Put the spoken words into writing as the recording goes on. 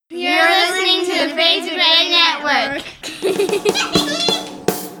You're listening to the Fade to Gray Network.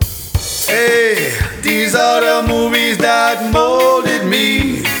 Hey, these are the movies that molded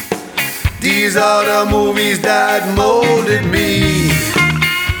me. These are the movies that molded me.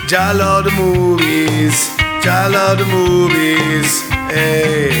 I love the movies. I love the movies.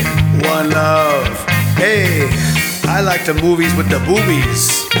 Hey, one love. Hey, I like the movies with the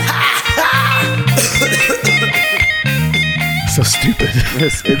boobies. So stupid.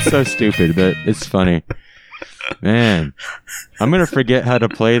 It's so stupid, but it's funny. Man, I'm going to forget how to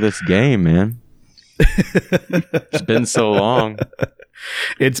play this game, man. It's been so long.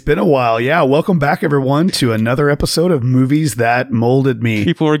 It's been a while. Yeah. Welcome back, everyone, to another episode of Movies That Molded Me.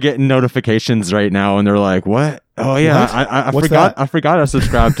 People are getting notifications right now, and they're like, what? Oh, yeah, I forgot. I forgot I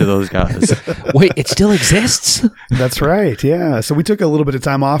subscribed to those guys. Wait, it still exists? That's right. Yeah. So we took a little bit of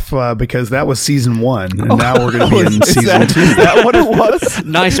time off because that was season 1. And now we're going to be in season 2. Is that what it was?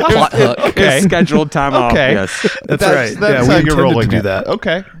 Nice plot hook. Okay. Scheduled time off. Yes. That's right. That's yeah, how we you're rolling to do it. that.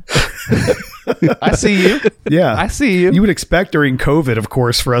 Okay. I see you. Yeah. I see you. You would expect during COVID, of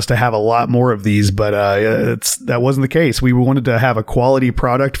course, for us to have a lot more of these, but that wasn't the case. We wanted to have a quality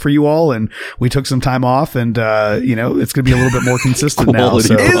product for you all, and we took some time off, and it's going to be a little bit more consistent now.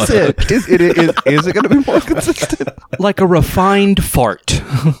 So. Is it? Is it going to be more consistent? Like a refined fart.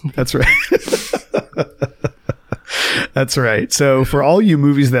 That's right. That's right. So for all you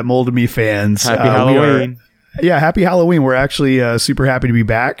Movies That Molded Me fans, Happy Halloween. Happy Halloween. We're actually super happy to be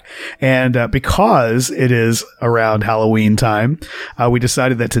back. And because it is around Halloween time, we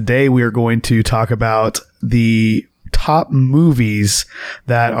decided that today we are going to talk about the top movies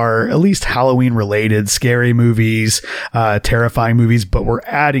that are at least Halloween related, scary movies, terrifying movies, but we're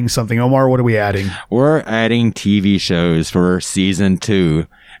adding something. Omar, what are we adding? We're adding TV shows for season 2.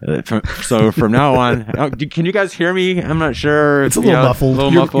 So from now on, can you guys hear me? I'm not sure. It's a little muffled.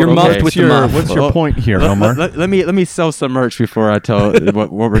 You're muffed with the muff. What's your point here, Omar? Let me sell some merch before I tell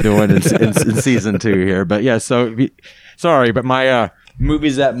what we're doing in season 2 here. But yeah, sorry, but my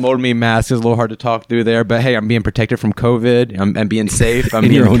Movies That Molded Me mask is a little hard to talk through there. But hey, I'm being protected from COVID. I'm being safe. I'm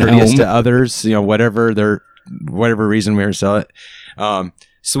being courteous to others. Whatever reason we're selling it.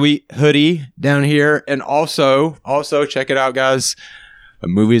 Sweet hoodie down here, and also check it out, guys. A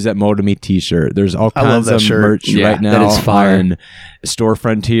Movies That Molded Me t-shirt. There's all kinds of merch right now on Store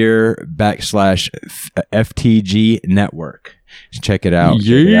Frontier /FTG Network. Check it out. Check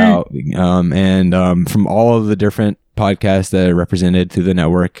it out. And from all of the different podcasts that are represented through the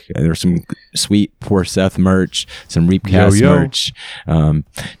network, there's some sweet Poor Seth merch, some Reapcast merch.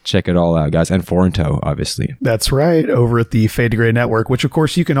 Check it all out, guys. And Foreign Toe, obviously. That's right. Over at the Fade to Gray Network, which of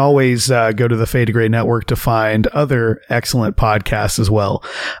course you can always go to the Fade to Gray Network to find other excellent podcasts as well.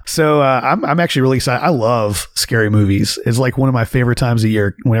 So I'm actually really excited. I love scary movies. It's like one of my favorite times of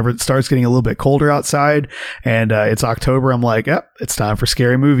year. Whenever it starts getting a little bit colder outside and it's October, I'm like, yep, it's time for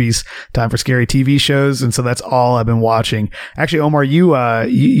scary movies, time for scary TV shows. And so that's all I've been watching. Actually, Omar,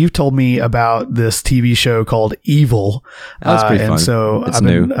 you've told me about this TV show called Evil. That's pretty fun. And so I've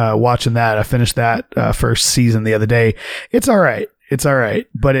been watching that. I finished that first season the other day. It's all right. It's all right.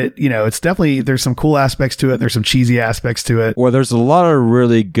 But it's definitely, there's some cool aspects to it. There's some cheesy aspects to it. Well, there's a lot of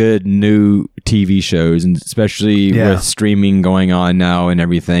really good new TV shows, and especially with streaming going on now and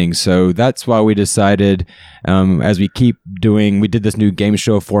everything. So that's why we decided, as we keep doing, we did this new game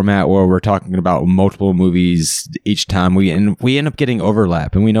show format where we're talking about multiple movies each time. We end up getting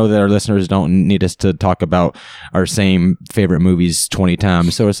overlap, and we know that our listeners don't need us to talk about our same favorite movies 20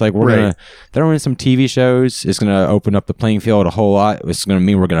 times. So it's like we're going to throw in some TV shows. It's going to open up the playing field a whole lot. It's going to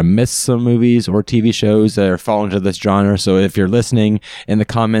mean we're going to miss some movies or TV shows that are fall into this genre. So if you're listening in the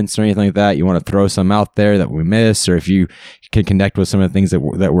comments or anything like that, you want to throw some out there that we miss, or if you can connect with some of the things that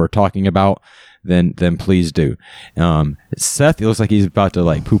we're talking about, then please do. Seth, it looks like he's about to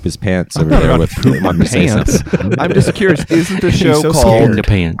like poop his pants over there with poop my pants. I'm just curious, isn't the show so called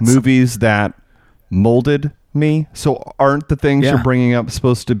scared. Movies That Molded Me? So aren't the things you're bringing up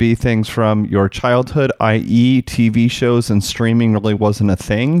supposed to be things from your childhood, i.e. TV shows and streaming really wasn't a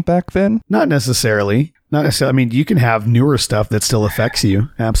thing back then? Not necessarily. I mean, you can have newer stuff that still affects you.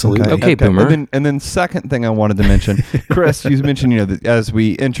 Absolutely. Okay, Boomer. And then second thing I wanted to mention, Chris, you mentioned, that as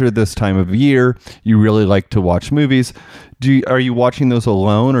we enter this time of year, you really like to watch movies. Are you watching those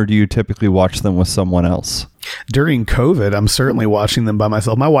alone, or do you typically watch them with someone else? During COVID, I'm certainly watching them by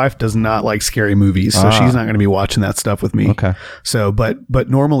myself. My wife does not like scary movies, so she's not going to be watching that stuff with me. Okay. So, but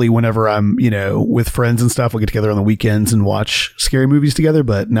normally whenever I'm, with friends and stuff, we'll get together on the weekends and watch scary movies together,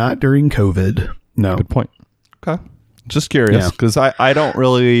 but not during COVID. No. Good point. Okay. Just curious, because I don't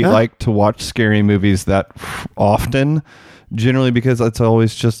really like to watch scary movies that often, generally because it's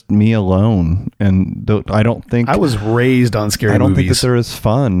always just me alone, and I don't think I was raised on scary I don't movies. think that they're as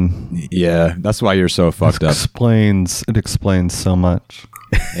fun. Yeah, that's why you're so fucked up. It explains so much.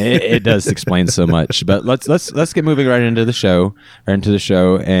 It does explain so much, but let's get moving right into the show, and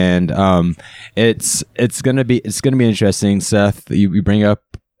it's gonna be interesting. Seth, you bring up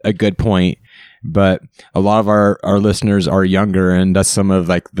a good point, but a lot of our listeners are younger, and that's some of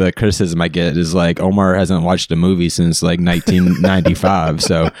like the criticism I get is like Omar hasn't watched a movie since like 1995.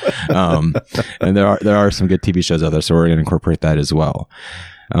 So, and there are some good TV shows out there, so we're gonna incorporate that as well.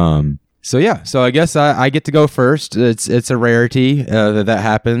 So I guess I get to go first. It's a rarity that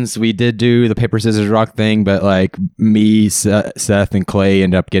happens. We did do the paper scissors rock thing, but like me, Seth, and Clay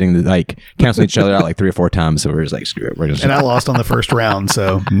end up getting canceling each other out like 3 or 4 times. So we're just like, screw it. We're just and I lost on the first round,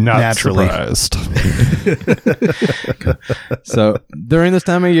 so naturally. Surprised. So during this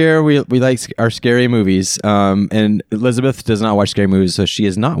time of year, we like our scary movies. And Elizabeth does not watch scary movies, so she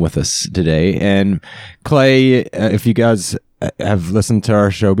is not with us today. And Clay, if you guys have listened to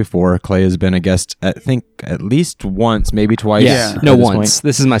our show before, Clay has been a guest, I think, at least once, maybe twice. Yeah, no, once.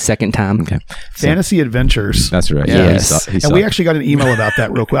 This is my second time. Okay. Fantasy Adventures. That's right. Yes. Yeah, and we actually got an email about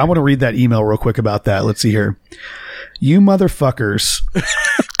that real quick. I want to read that email real quick about that. Let's see here. You motherfuckers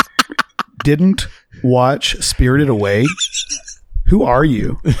didn't watch Spirited Away? Who are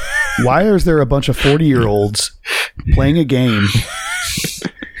you? Why is there a bunch of 40-year-olds playing a game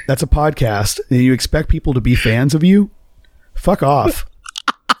that's a podcast and you expect people to be fans of you? Fuck off.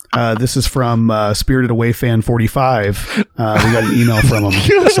 This is from Spirited Away Fan 45. We got an email from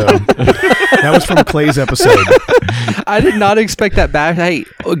him. So that was from Clay's episode. I did not expect that bad. Hey,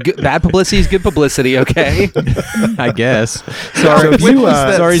 bad publicity is good publicity, okay? I guess. Sorry,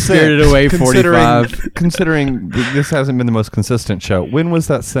 sorry, Spirited Away 45. Considering this hasn't been the most consistent show, when was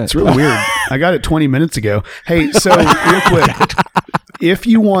that sent? It's really weird. I got it 20 minutes ago. Hey, so real quick. If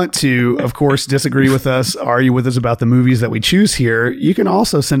you want to, of course, disagree with us, argue with us about the movies that we choose here, you can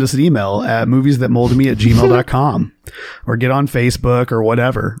also send us an email at moviesthatmoldedme@gmail.com or get on Facebook or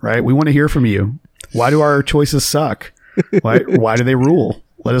whatever, right? We want to hear from you. Why do our choices suck? Why do they rule?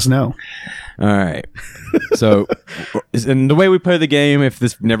 Let us know. All right. So, and the way we play the game, if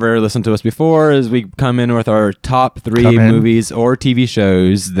this never listened to us before, is we come in with our top 3 movies or TV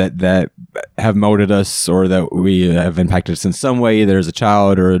shows that have molded us or that we have impacted us in some way, either as a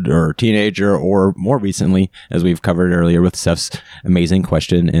child or a teenager, or more recently, as we've covered earlier with Seth's amazing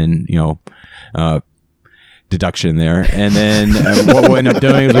question and deduction there. And then what we'll end up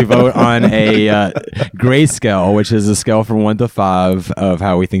doing is we vote on a grayscale, which is a scale from 1 to 5 of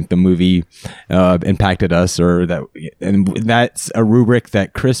how we think the movie impacted us, and that's a rubric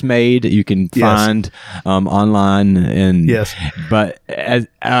that Chris made. You can find online, and yes, but as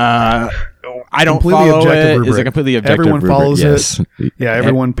I don't completely follow objective it. rubric. It's a completely objective Everyone rubric. follows Yes. it. Yeah,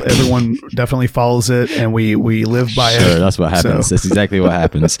 everyone definitely follows it, and we live by it. Sure, that's what happens. So. That's exactly what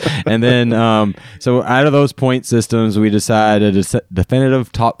happens. And then, so out of those point systems, we decided a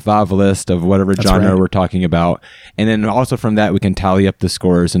definitive top 5 list of whatever genre we're talking about, and then also from that we can tally up the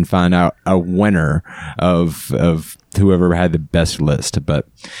scores and find out a winner of whoever had the best list.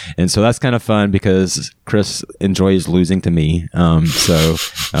 And so that's kind of fun because Chris enjoys losing to me. So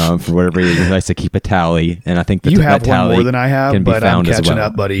for whatever reason, he likes to keep a tally, and I think you have that one tally more than I have, but I'm catching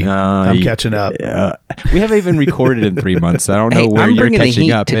up, buddy. I'm catching up. We haven't even recorded in 3 months. I don't know where I'm you're bringing the catching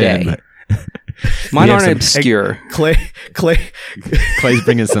heat up today. in. Mine We have aren't some- obscure. Clay's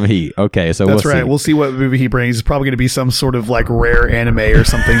bringing some heat. Okay, so that's we'll right. see. We'll see what movie he brings. It's probably going to be some sort of like rare anime or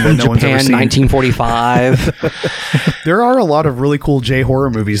something that no one's ever Japan, seen. 1945. There are a lot of really cool J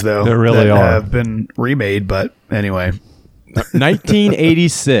horror movies though. There really that are. have been remade, but anyway.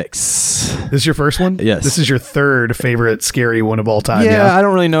 1986. This is your first one? Yes. This is your third favorite scary one of all time. Yeah, I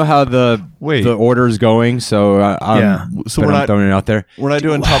don't really know how the order's going, so So I'm throwing it out there. We're not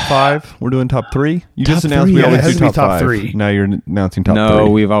doing top 5. We're doing top 3. You Top just announced three, we yeah, it always has do to be top top 5. three. Now you're announcing top 3. No,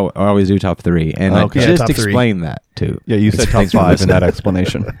 we've always do top 3, and Okay. I Yeah, just top 3. explained that too. Yeah, you said top Thanks for 5 in listening. that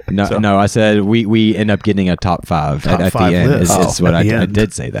explanation. No, I said we end up getting a top 5 Top at 5 the end. list. It's what At the I end.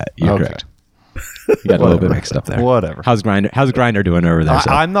 did say that. You're Okay. correct. You got a little bit mixed up there. Whatever. How's Grindr doing over there?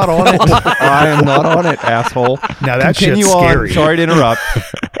 Seth? I'm not on it. I am not on it, asshole. Now that Continue shit's on. scary. Sorry to interrupt.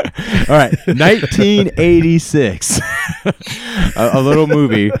 All right, 1986. a little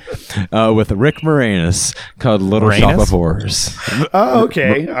movie with Rick Moranis called Little Shop of Horrors. Oh,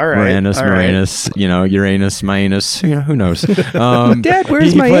 okay. All right. Moranis, Uranus, Minus, who knows? Dad,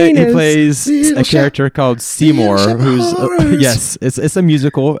 where's my He anus? plays a character called Seymour, who's yes, it's a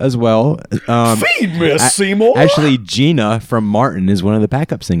musical as well. Feed me, Seymour. Actually, Gina from Martin is one of the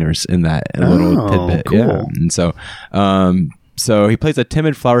backup singers in that little tidbit. Cool. Yeah, and so he plays a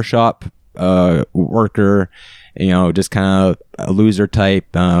timid flower shop worker, just kind of a loser type.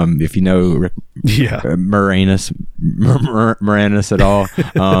 If you know Rick Moranis at all,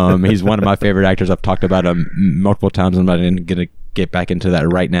 he's one of my favorite actors. I've talked about him multiple times. I'm not going to get back into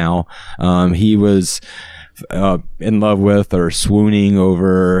that right now. He was in love with or swooning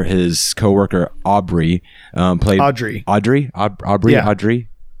over his coworker Aubrey. Played Audrey.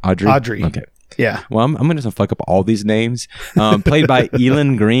 Okay. Yeah. Well, I'm going to fuck up all these names. Played by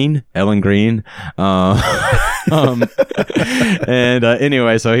Ellen Green. And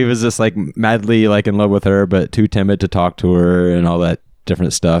anyway, so he was just like madly like in love with her, but too timid to talk to her and all that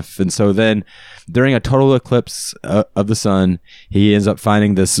different stuff. And so then during a total eclipse of the sun, he ends up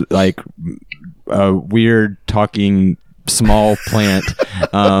finding this like weird talking small plant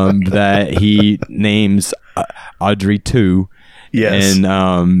that he names Audrey 2. Yes.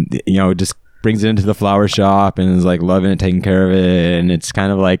 And just brings it into the flower shop and is like loving it, taking care of it, and it's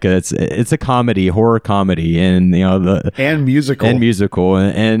kind of like it's a comedy, horror comedy, and and musical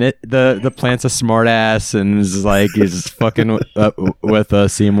and the plant's a smart ass and is like is fucking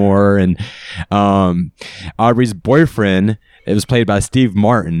with Seymour, and Aubrey's boyfriend. It was played by Steve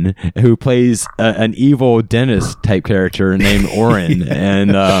Martin, who plays an evil dentist type character named Oren,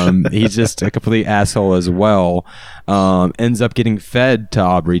 and he's just a complete asshole as well. Ends up getting fed to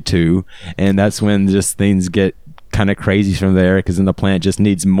Aubrey too, and that's when just things get kind of crazy from there, because then the plant just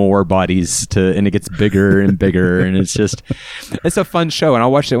needs more bodies and it gets bigger and bigger, and it's a fun show. And I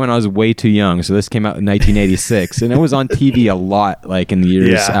watched it when I was way too young, so this came out in 1986, and it was on TV a lot like in the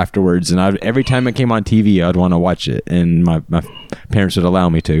years afterwards, and every time it came on TV I'd want to watch it, and my parents would allow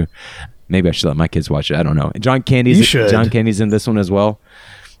me to. Maybe I should let my kids watch it, I don't know. John Candy's in this one as well,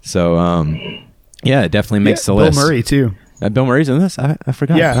 so it definitely makes the list. Bill Murray too. Bill Murray's in this? I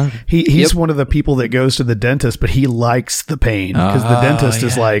forgot. Yeah. He's one of the people that goes to the dentist, but he likes the pain because the dentist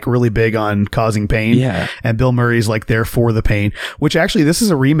is like really big on causing pain. Yeah. And Bill Murray's like there for the pain, which actually this is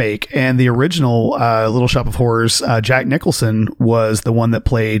a remake, and the original Little Shop of Horrors, Jack Nicholson was the one that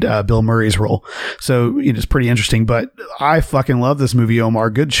played Bill Murray's role. So it's pretty interesting, but I fucking love this movie, Omar.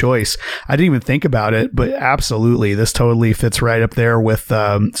 Good choice. I didn't even think about it, but absolutely. This totally fits right up there with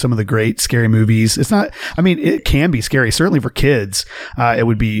some of the great scary movies. It can be scary. Certainly for kids, it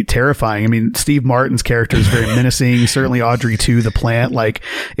would be terrifying. I mean, Steve Martin's character is very menacing. Certainly Audrey 2, the plant, like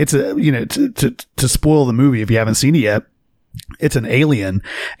it's to spoil the movie if you haven't seen it yet. It's an alien,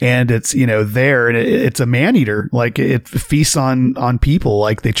 and it's there, and it's a man-eater. Like it feasts on people.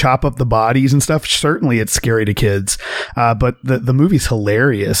 Like they chop up the bodies and stuff. Certainly it's scary to kids, but the movie's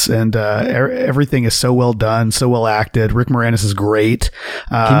hilarious, and everything is so well done, so well acted. Rick Moranis is great.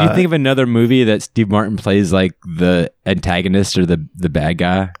 Can you think of another movie that Steve Martin plays like the antagonist or the bad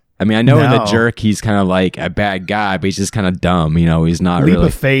guy? I mean, I know in The Jerk, he's kind of like a bad guy, but he's just kind of dumb. He's not Leap really.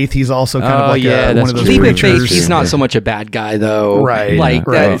 of Faith, he's also kind of like one of those Leap of preachers. Faith, he's not so much a bad guy, though. Right. Like,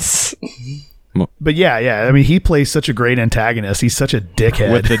 right. that's... But yeah. I mean, he plays such a great antagonist. He's such a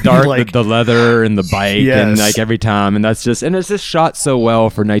dickhead. With the dark, the leather and the bike, and like every time, and it's just shot so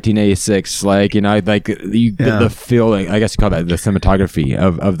well for 1986. Like the feeling. I guess you call that the cinematography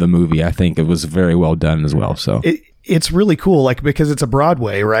of the movie. I think it was very well done as well. So. It's really cool, like because it's a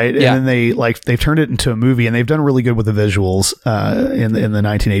Broadway, right? Yeah. And then they've turned it into a movie, and they've done really good with the visuals in the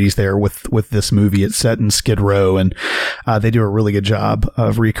 1980s. There with this movie, it's set in Skid Row, and they do a really good job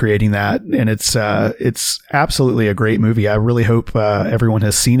of recreating that. And it's absolutely a great movie. I really hope everyone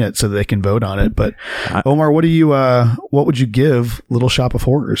has seen it so that they can vote on it. But Omar, what would you give Little Shop of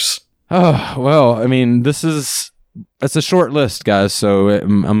Horrors? Oh well, I mean, it's a short list, guys, so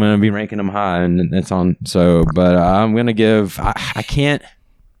I'm going to be ranking them high, and it's on. So, but I'm going to give. I can't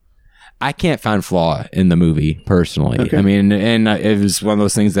find flaw in the movie personally. Okay. I mean, and it was one of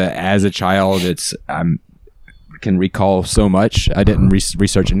those things that as a child, can recall so much. I didn't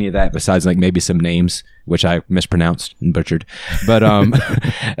research any of that besides like maybe some names which I mispronounced and butchered. But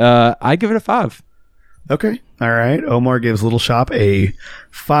I give it a 5. Okay. All right. Omar gives Little Shop a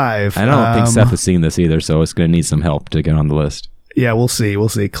 5. I don't think Seth has seen this either, so it's going to need some help to get on the list. Yeah, we'll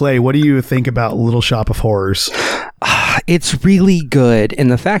see. Clay, what do you think about Little Shop of Horrors? It's really good.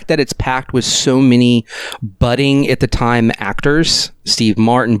 And the fact that it's packed with so many budding at the time actors, Steve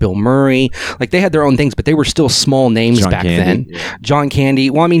Martin, Bill Murray, like they had their own things, but they were still small names back then. Yeah. John Candy.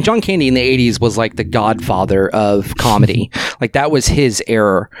 Well, I mean, John Candy in the 80s was like the godfather of comedy. Like that was his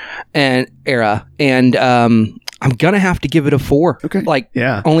era. And I'm going to have to give it a 4. Okay.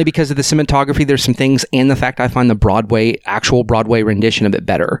 Only because of the cinematography, there's some things, and the fact I find the actual Broadway rendition of it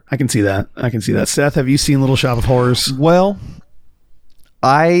better. I can see that. Seth, have you seen Little Shop of Horrors? Well,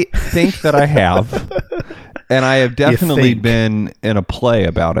 I think that I have, and I have definitely been in a play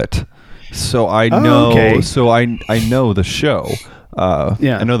about it. So I know. Okay. So I know the show.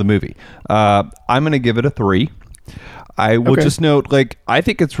 I know the movie. I'm going to give it a 3. I will just note, I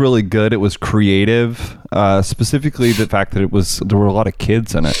think it's really good. It was creative, specifically the fact that there were a lot of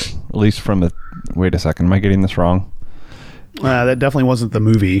kids in it. At least wait a second, am I getting this wrong? That definitely wasn't the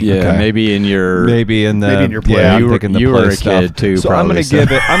movie. Yeah, maybe in your play. Yeah, you were a stuff. kid too. So probably,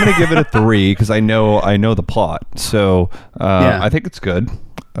 I'm gonna give it a 3 because I know the plot. So I think it's good,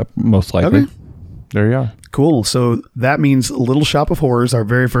 most likely. Okay. There you are. Cool. So that means Little Shop of Horrors, our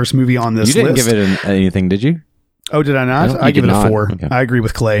very first movie on this list. You didn't give it anything, did you? Oh, did I not? I give it a 4. Okay. I agree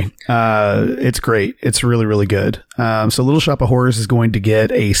with Clay. It's great. It's really, really good. So Little Shop of Horrors is going to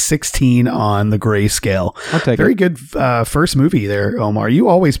get a 16 on the gray scale. I'll take Very it. good first movie there, Omar. You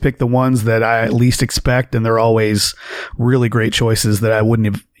always pick the ones that I least expect, and they're always really great choices that I wouldn't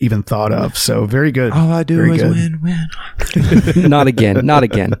have even thought of. So very good. All I do very is good. win. Not again. Only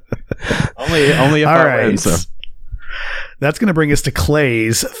if All I right. win. So. That's going to bring us to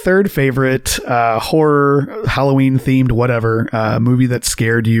Clay's third favorite horror, Halloween themed, whatever movie that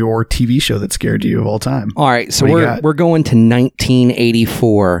scared you or TV show that scared you of all time. All right, so we're going to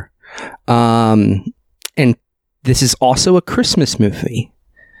 1984, and this is also a Christmas movie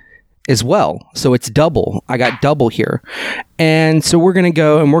as well. So it's double. I got double here, and so we're gonna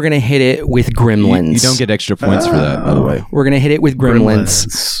go and we're gonna hit it with Gremlins. You don't get extra points for that, by the way. We're gonna hit it with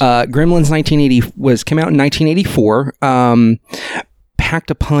Gremlins. Gremlins 1980 came out in 1984.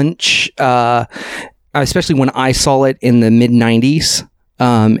 Packed a punch, especially when I saw it in the mid 90s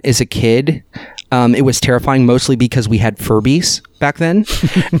as a kid. It was terrifying, mostly because we had Furbies back then.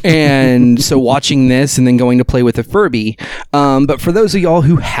 And so watching this and then going to play with a Furby. But for those of y'all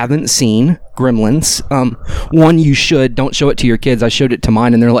who haven't seen Gremlins, one, you should. Don't show it to your kids. I showed it to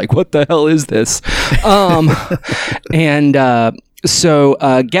mine and they're like, what the hell is this? So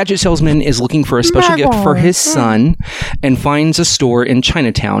Gadget Salesman is looking for a special gift for his son and finds a store in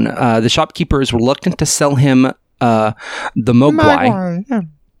Chinatown. The shopkeeper is reluctant to sell him the Mogwai.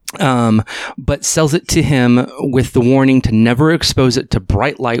 But sells it to him with the warning to never expose it to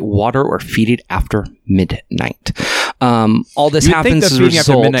bright light, water, or feed it after midnight. All this happens as a result.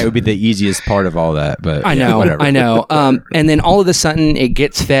 After midnight would be the easiest part of all that, but I know. And then all of a sudden it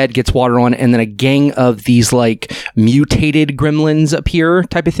gets fed, gets water on, and then a gang of these like mutated gremlins appear,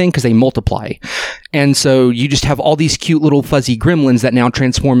 type of thing, because they multiply. And so you just have all these cute little fuzzy gremlins that now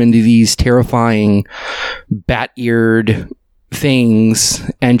transform into these terrifying bat-eared things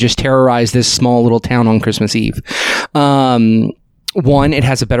and just terrorize this small little town on Christmas Eve. One, it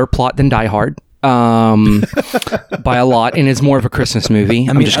has a better plot than Die Hard by a lot, and it's more of a Christmas movie.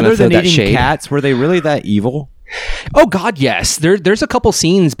 I mean, other than eating cats, were they really that evil? Oh God, yes. There's a couple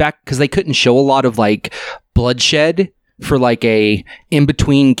scenes back because they couldn't show a lot of like bloodshed for like a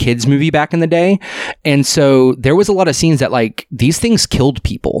in-between kids movie back in the day. And so there was a lot of scenes that like these things killed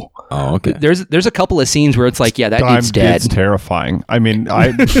people. Oh, okay. There's a couple of scenes where it's like, yeah, that dude's dead. It's terrifying. I mean,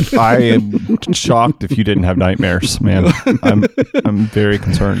 I am shocked if you didn't have nightmares, man. I'm very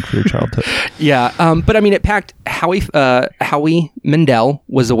concerned for your childhood. Yeah. But I mean, it packed Howie Mandel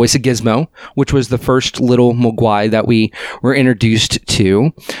was the voice of Gizmo, which was the first little Mogwai that we were introduced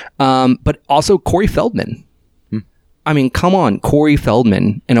to. But also Corey Feldman. I mean, come on, Corey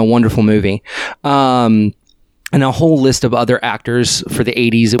Feldman in a wonderful movie. And a whole list of other actors for the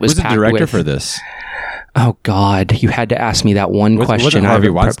 80s. It was the director for this? Oh, God. You had to ask me that one question. Wasn't Harvey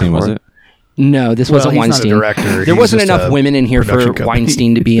Weinstein, was it? No, this wasn't Weinstein. Not a director. There wasn't enough women in here for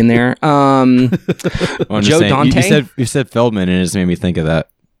Weinstein to be in there. Joe Dante? You said Feldman, and it just made me think of that.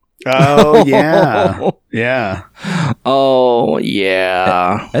 Oh, yeah. Yeah. Oh,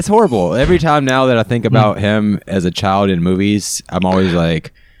 yeah. That's horrible. Every time now that I think about him as a child in movies, I'm always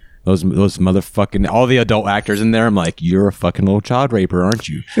like, those motherfucking, all the adult actors in there, I'm like, you're a fucking little child raper, aren't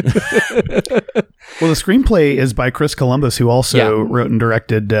you? Well, the screenplay is by Chris Columbus, who also wrote and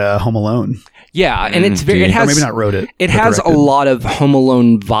directed Home Alone. Yeah, and it's very, it has, or maybe not wrote it. It has directed. A lot of Home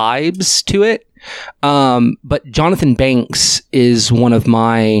Alone vibes to it. But Jonathan Banks is one of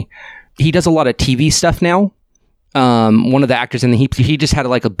my, he does a lot of TV stuff now. one of the actors, and he just had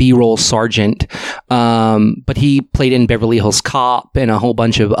like a B-roll sergeant, but he played in Beverly Hills Cop and a whole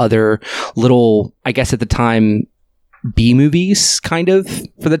bunch of other little, I guess at the time, B movies kind of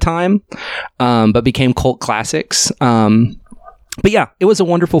for the time, but became cult classics. But yeah, it was a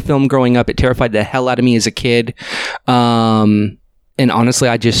wonderful film growing up. It terrified the hell out of me as a kid. And honestly,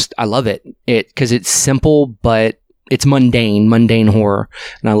 I love it. Because it's simple, but it's mundane horror.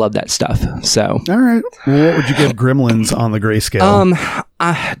 And I love that stuff. So. All right. Well, what would you give Gremlins on the grayscale?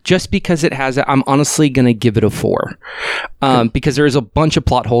 Just because it has it, I'm honestly going to give it a 4. Because there's a bunch of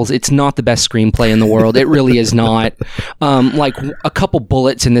plot holes. It's not the best screenplay in the world. It really is not. Like a couple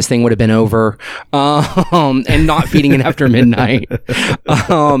bullets and this thing would have been over. And not feeding it after midnight.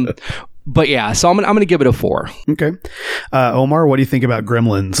 But yeah, so I'm gonna give it a 4. Okay. Omar, what do you think about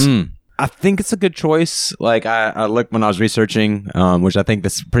Gremlins? I think it's a good choice. Like I looked when I was researching, which I think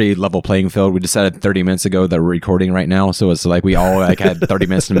that's a pretty level playing field. We decided 30 minutes ago that we're recording right now, so it's like we all like had 30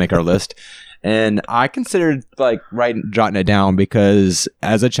 minutes to make our list. And I considered like jotting it down because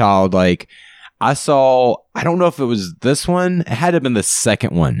as a child, like I don't know if it was this one. It had to have been the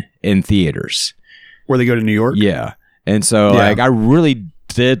second one in theaters. Where they go to New York? Yeah. And so like I really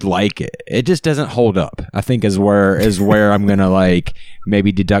did like it. It just doesn't hold up, I think is where I'm gonna like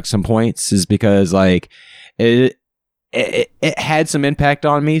maybe deduct some points, is because like it had some impact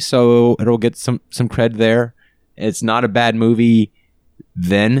on me, so it'll get some cred there. It's not a bad movie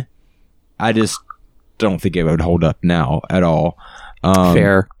then. I just don't think it would hold up now at all.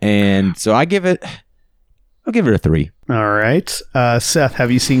 Fair. And so I'll give it a 3. All right. Seth,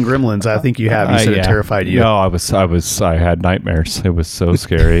 have you seen Gremlins? I think you have. You said it terrified you. No, I had nightmares. It was so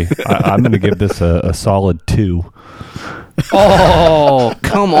scary. I'm going to give this a solid 2. Oh,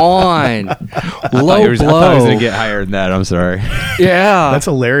 come on. Low blow. I thought I was going to get higher than that. I'm sorry. Yeah. That's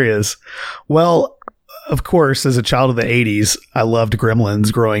hilarious. Well, of course, as a child of the 80s, I loved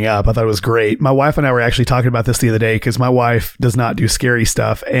Gremlins growing up. I thought it was great. My wife and I were actually talking about this the other day because my wife does not do scary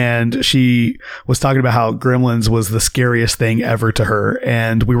stuff. And she was talking about how Gremlins was the scariest thing ever to her.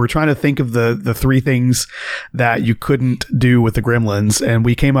 And we were trying to think of the 3 things that you couldn't do with the Gremlins. And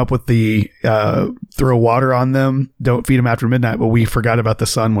we came up with the throw water on them, don't feed them after midnight. But we forgot about the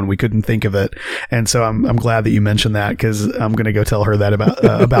sun when we couldn't think of it. And so I'm glad that you mentioned that because I'm going to go tell her that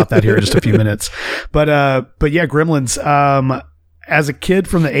about that here in just a few minutes. But yeah, Gremlins, as a kid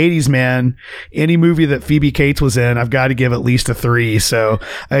from the 80s, man, any movie that Phoebe Cates was in, I've got to give at least a 3. So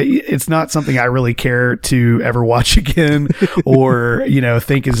it's not something I really care to ever watch again or,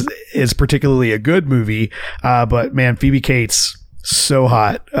 think is particularly a good movie. But man, Phoebe Cates, so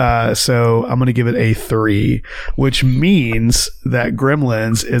hot. So I'm going to give it a 3, which means that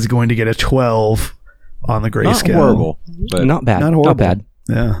Gremlins is going to get a 12 on the grayscale. Not horrible, but not bad. Not horrible. Not bad.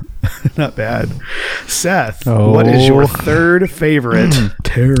 Yeah, not bad. Seth, what is your third favorite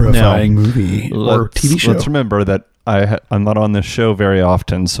terrifying movie or TV show? Let's remember that I'm not on this show very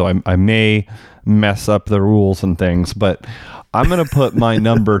often, so I may mess up the rules and things, but I'm going to put my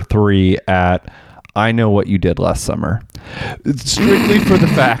number 3 at I Know What You Did Last Summer. It's strictly for the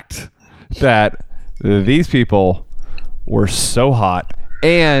fact that these people were so hot.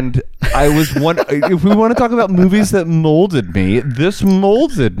 And I was if we want to talk about movies that molded me, this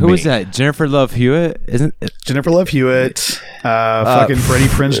molded me. Who was that? Jennifer Love Hewitt? Isn't it? Jennifer Love Hewitt, fucking Freddie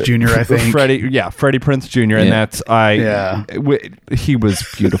Prinze Jr., I think. Freddie Prinze Jr. And he was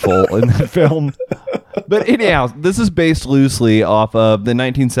beautiful in that film. But anyhow, this is based loosely off of the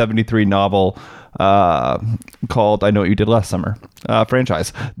 1973 novel called I Know What You Did Last Summer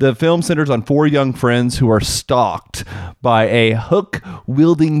franchise. The film centers on 4 young friends who are stalked by a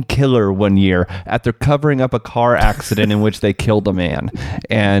hook-wielding killer one year after covering up a car accident in which they killed a man,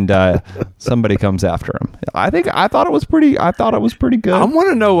 and somebody comes after him. I thought it was pretty good. I want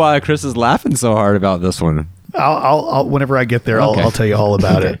to know why Chris is laughing so hard about this one. I'll whenever I get there, I'll tell you all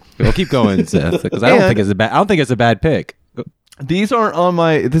about it. We'll keep going, Seth, because I don't think it's a bad pick. These aren't on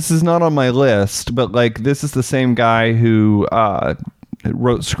this is not on my list, but like this is the same guy who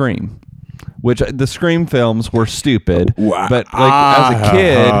wrote Scream, which the Scream films were stupid. But like as a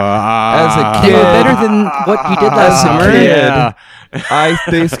kid, better than what you did last summer. Yeah.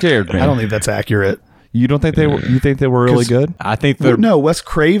 They scared me. I don't think that's accurate. You don't think they were? You think they were really good? I think no. Wes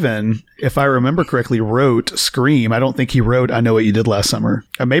Craven, if I remember correctly, wrote Scream. I don't think he wrote I Know What You Did Last Summer.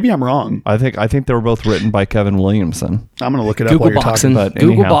 Maybe I'm wrong. I think they were both written by Kevin Williamson. I'm gonna look it up while you're talking.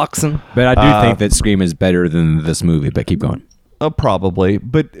 Google boxing. But I do think that Scream is better than this movie. But keep going. Probably,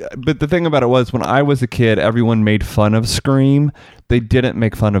 but the thing about it was when I was a kid, everyone made fun of Scream. They didn't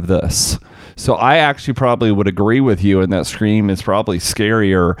make fun of this. So I actually probably would agree with you in that Scream is probably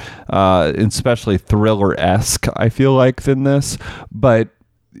scarier, especially thriller-esque, I feel like, than this. But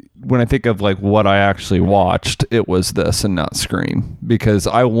when I think of like what I actually watched, it was this and not Scream, because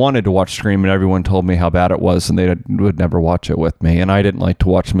I wanted to watch Scream and everyone told me how bad it was and they would never watch it with me. And I didn't like to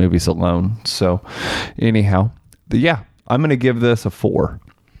watch movies alone. So anyhow, yeah, I'm going to give this a 4.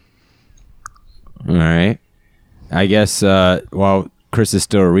 All right. I guess, while Chris is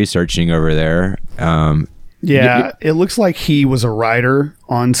still researching over there. It looks like he was a writer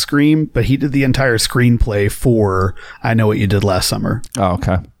on Scream, but he did the entire screenplay for I Know What You Did Last Summer. Oh,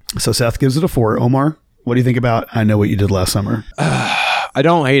 okay. So Seth gives it a 4. Omar, what do you think about I Know What You Did Last Summer? I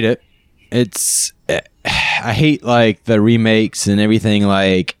don't hate it. I hate like the remakes and everything.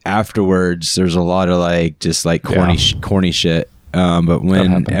 Like afterwards, there's a lot of like just like corny shit. But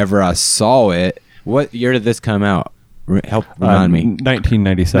whenever I saw it, what year did this come out? Help remind me.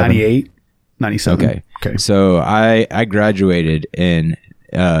 1997. 98, 97. Okay. So I graduated in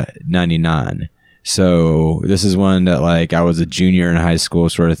 99. So this is one that like I was a junior in high school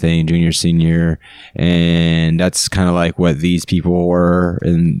sort of thing, junior, senior. And that's kind of like what these people were.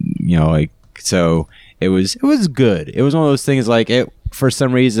 And, you know, like, so it was good. It was one of those things like it, for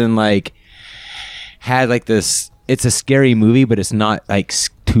some reason, like had like this, it's a scary movie, but it's not like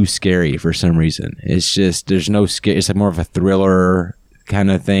too scary for some reason. It's just, there's no scare. It's like more of a thriller kind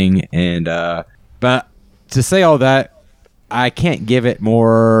of thing. And, but to say all that, I can't give it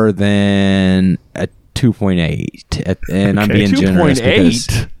more than a 2.8. And I'm being generous.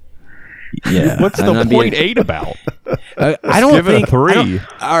 2.8? Yeah. What's the 0.8 about? I don't give think, it a 3.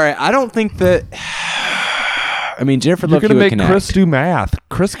 All right. I don't think that. I mean, Jennifer You're Love going to Hewitt make Chris do math.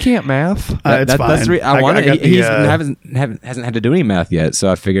 Chris can't math. It's fine. That's I want to. He hasn't had to do any math yet,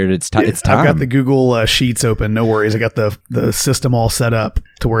 so I figured it's time. I've got the Google Sheets open. No worries. I got the system all set up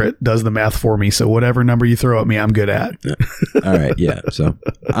to where it does the math for me. So whatever number you throw at me, I'm good at. All right, yeah. So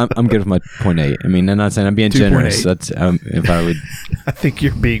I'm good with my 0.8. I mean, I'm not saying I'm being generous. That's if I would. I think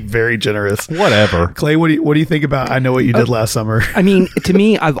you're being very generous. Whatever. Clay, what do you think about I Know What You Did Last Summer? I mean, to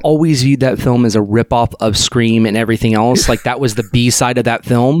me, I've always viewed that film as a ripoff of Scream and everything else. Like that was the B side of that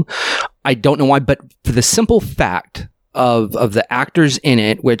film. I don't know why, but for the simple fact of the actors in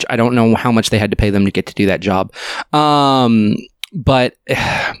it, which I don't know how much they had to pay them to get to do that job. But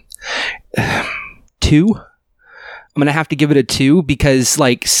 2. I'm going to have to give it a 2 because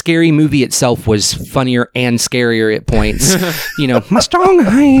like Scary Movie itself was funnier and scarier at points. You know, my strong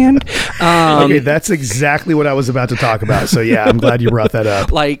hand. Okay, that's exactly what I was about to talk about. So yeah, I'm glad you brought that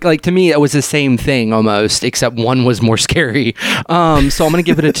up. Like to me, it was the same thing almost, except one was more scary. So I'm going to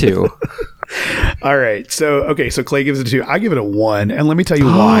give it a 2. All right. So Clay gives it a 2. I give it a 1. And let me tell you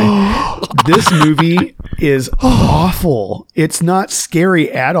why. This movie is awful. It's not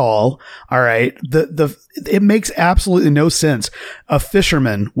scary at all. All right. It makes absolutely no sense. A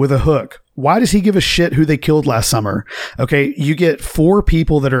fisherman with a hook. Why does he give a shit who they killed last summer? Okay, you get 4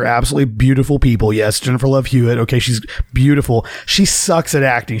 people that are absolutely beautiful people. Yes, Jennifer Love Hewitt. Okay, she's beautiful. She sucks at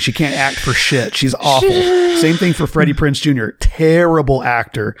acting. She can't act for shit. She's awful. Same thing for Freddie Prinze Jr. Terrible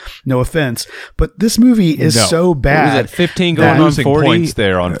actor. No offense, but this movie is so bad. What was it, 15 going on 40 points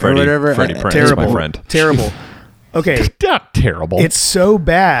there on Freddie Prinze, terrible, my friend. Terrible. Okay, not terrible. It's so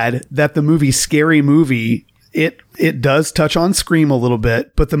bad that the movie Scary Movie. It does touch on Scream a little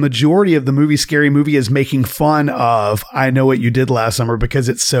bit, but the majority of the movie Scary Movie is making fun of I Know What You Did Last Summer because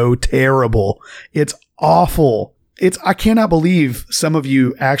it's so terrible. It's awful. I cannot believe some of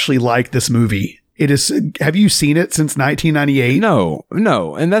you actually like this movie. It is. Have you seen it since 1998? No,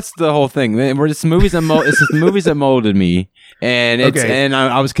 and that's the whole thing. We're just movies that it's just movies that molded me, and and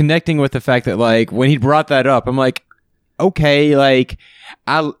I was connecting with the fact that like when he brought that up, I'm like, okay, like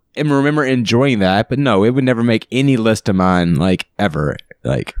I remember enjoying that, but no, it would never make any list of mine, like ever,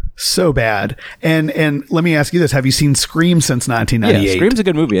 like so bad. And let me ask you this: have you seen Scream since 1998? Yeah, Scream's a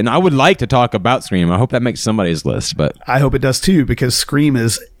good movie, and I would like to talk about Scream. I hope that makes somebody's list, but I hope it does too, because Scream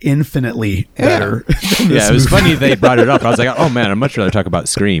is infinitely better. Yeah, it was funny they brought it up. I was like, oh man, I'd much rather talk about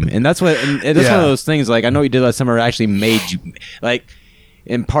Scream, and that's what. And it's one of those things. Like I Know What You Did Last Summer actually made you like,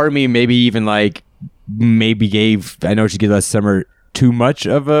 and part of me maybe even like gave I Know What You Did Last Summer too much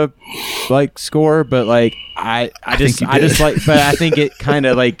of a like score, but like I just like, but I think it kind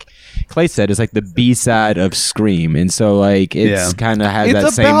of like Clay said, it's like the B-side of Scream, and so like it's kind of has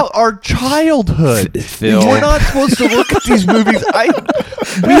that same. It's about our childhood. Phil. We're not supposed to look at these movies.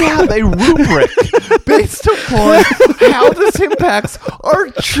 We have a rubric based upon how this impacts our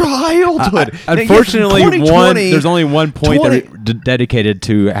childhood. Unfortunately, there's only one point dedicated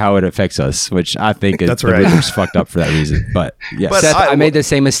to how it affects us, which I think is the rubric's fucked up for that reason. But yes, Seth, I made the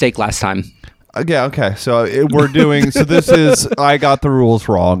same mistake last time. Yeah, okay. So we're doing. So this is. I got the rules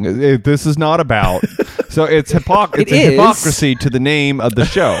wrong. This is not about. So it's hypocrisy to the name of the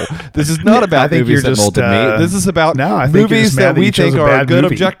show. This is not about movies that molded me. This is about movies that we think are good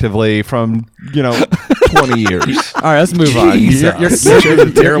objectively from 20 years. All right, let's move on.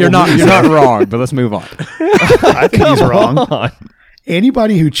 You're not wrong, but let's move on. I think he's wrong.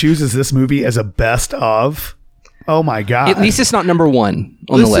 Anybody who chooses this movie as a best of. Oh my God. At least it's not number one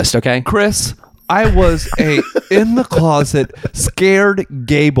on the list, okay? Chris, I was a in the closet scared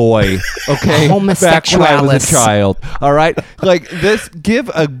gay boy, okay? Back when I was a child. All right? Like this, give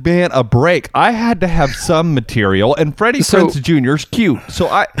a man a break. I had to have some material, and Freddie Prinze Jr.'s cute. So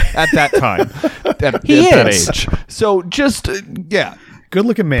at that time, at that age. So just good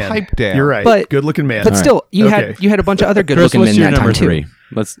looking man. Pipe down. You're right. But, good looking man. But still, you had a bunch of other good looking men that time too.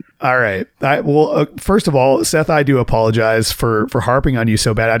 All right. First of all, Seth, I do apologize for harping on you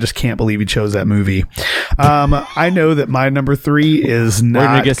so bad. I just can't believe you chose that movie. I know that my number 3 is not. We're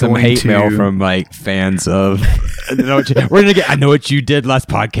gonna get some hate mail from like fans of. I know what you did last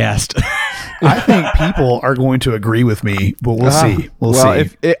podcast. I think people are going to agree with me, but we'll see. We'll see.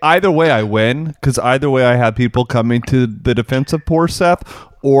 Either way, I win, because either way, I have people coming to the defense of poor Seth,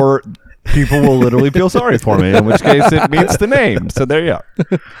 or people will literally feel sorry for me, in which case it meets the name. So there you are.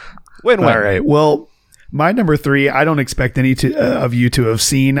 Win-win. All right. Well, my number 3, I don't expect any of you to have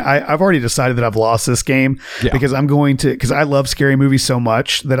seen. I've already decided that I've lost this game because because I love scary movies so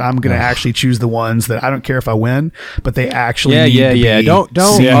much that I'm going to actually choose the ones that I don't care if I win, but they actually need to be Don't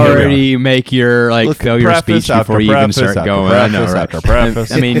already make your failure speech before you even start going. I know,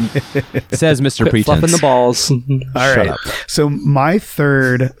 right? I mean, says Mr. Pretense. Fluffing the balls. All right. So my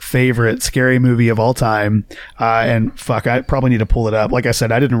third favorite scary movie of all time, and fuck, I probably need to pull it up. Like I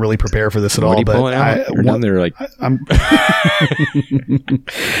said, I didn't really prepare for this at all, but down there like I'm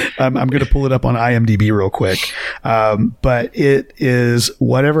going to pull it up on IMDb real quick. But it is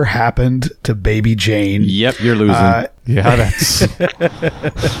Whatever Happened to Baby Jane. Yep, you're losing. That's.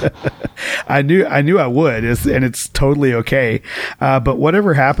 I knew I would, and it's totally okay. But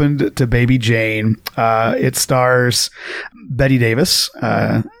Whatever Happened to Baby Jane. It stars Bette Davis.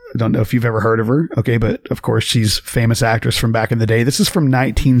 I don't know if you've ever heard of her. Okay. But of course she's a famous actress from back in the day. This is from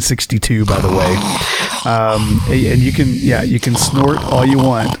 1962, by the way. And you can snort all you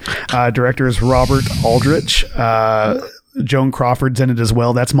want. Director is Robert Aldrich. Joan Crawford's in it as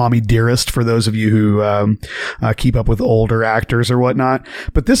well. That's Mommy Dearest for those of you who keep up with older actors or whatnot.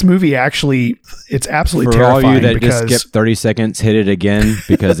 But this movie actually, it's absolutely terrifying. For all you that just skipped 30 seconds, hit it again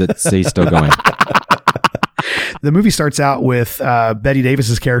because he's still going. The movie starts out with Bette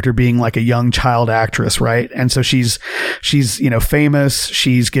Davis's character being like a young child actress, right? And so she's famous.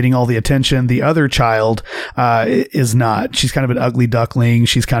 She's getting all the attention. The other child is not. She's kind of an ugly duckling.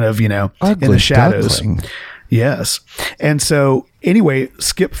 She's kind of in the shadows. Duckling. Yes. And so anyway,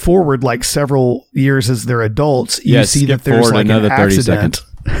 skip forward like several years as they're adults. You see that there's like an accident.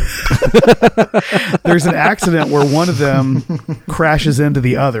 There's an accident where one of them crashes into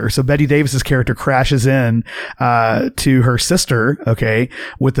the other. So Bette Davis's character crashes in to her sister, okay,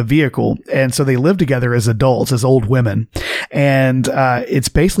 with the vehicle. And so they live together as adults, as old women. And it's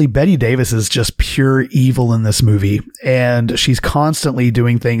basically Bette Davis is just pure evil in this movie. And she's constantly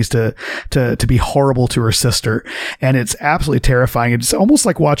doing things to be horrible to her sister. And it's absolutely terrifying. It's almost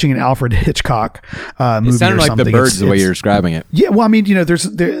like watching an Alfred Hitchcock movie. It sounded or like something. The Birds, the way you're describing it. Yeah, well, I mean,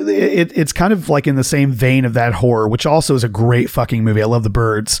 it's kind of like in the same vein of that horror, which also is a great fucking movie. I love The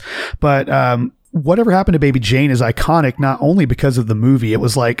Birds, but Whatever Happened to Baby Jane is iconic not only because of the movie. It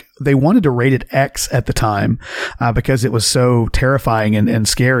was like they wanted to rate it X at the time because it was so terrifying and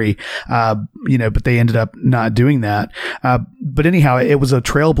scary, but they ended up not doing that. But anyhow, it was a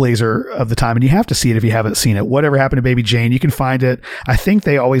trailblazer of the time, and you have to see it if you haven't seen it. Whatever Happened to Baby Jane, you can find it. I think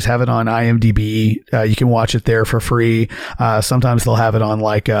they always have it on IMDb. You can watch it there for free. Sometimes they'll have it on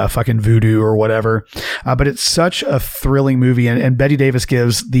like fucking Vudu or whatever. But it's such a thrilling movie, and Bette Davis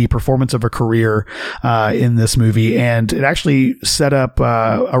gives the performance of her career forever in this movie, and it actually set up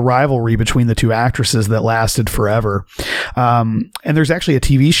a rivalry between the two actresses that lasted forever. And there's actually a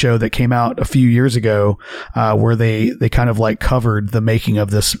TV show that came out a few years ago where they kind of like covered the making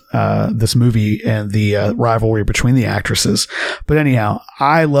of this movie and the rivalry between the actresses. But anyhow,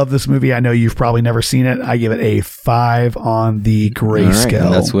 I love this movie. I know you've probably never seen it. I give it a 5 on the grayscale.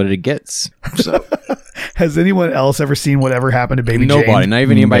 Right, that's what it gets. So. Has anyone else ever seen Whatever Happened to Baby Jane? Nobody, not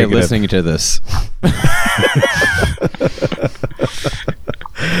even anybody listening to this.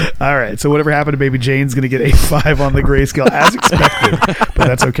 All right, so Whatever Happened to Baby Jane's going to get a 5 on the grayscale, as expected. But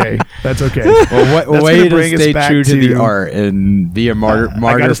that's okay. That's okay. Well, way to stay true to the art and be a martyr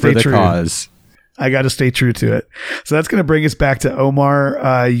for the cause. I got to stay true to it. So that's going to bring us back to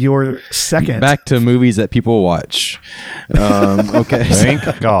Omar, your second. Back to movies that people watch. Okay. Thank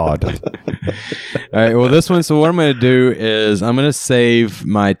God. All right. Well, this one. So what I'm going to do is I'm going to save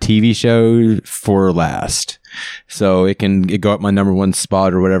my TV show for last, so it go up my number 1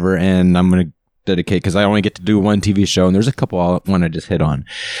 spot or whatever. And I'm going to dedicate, because I only get to do one TV show, and there's a couple I want to just hit on.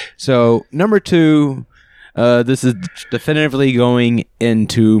 So number 2. This is definitively going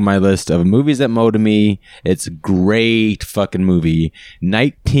into my list of movies that molded me. It's a great fucking movie.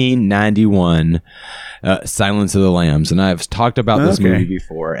 1991, Silence of the Lambs. And I've talked about this movie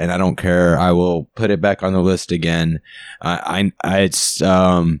before, and I don't care. I will put it back on the list again. It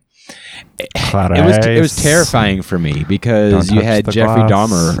was terrifying for me because you had Jeffrey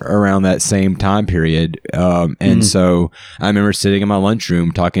Dahmer around that same time period, and so I remember sitting in my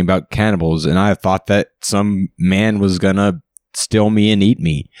lunchroom talking about cannibals, and I thought that some man was gonna steal me and eat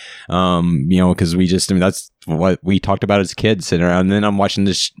me, because that's what we talked about as kids sitting around. And then I'm watching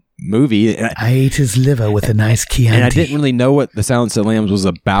this movie, and I ate his liver with a nice Chianti, and I didn't really know what the Silence of the Lambs was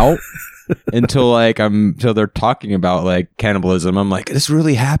about. until they're talking about like cannibalism. I'm like, this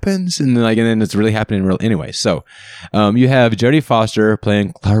really happens, and then it's really happening. Anyway, so you have Jodie Foster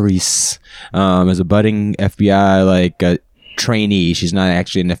playing Clarice as a budding FBI trainee. She's not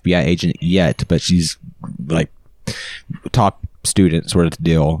actually an FBI agent yet, but she's like top student sort of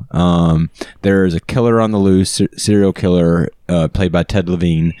deal. There's a killer on the loose, serial killer played by Ted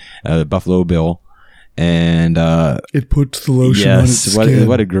Levine, Buffalo Bill, and it puts the lotion on its skin.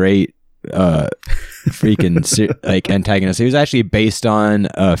 What a great freaking antagonist. He was actually based on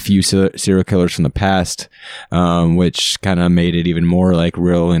a few serial killers from the past, which kind of made it even more like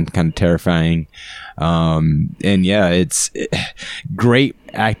real and kind of terrifying. And yeah, it's great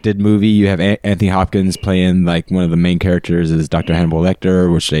acted movie. You have Anthony Hopkins playing like one of the main characters is Dr. Hannibal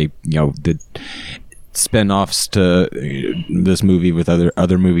Lecter, which they did spin-offs to this movie with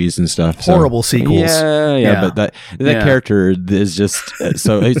other movies and stuff. Horrible sequels. Yeah. But that character is just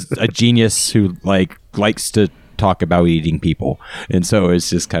so he's a genius who likes to talk about eating people, and so it's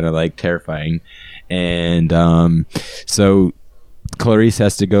just kind of like terrifying. And so Clarice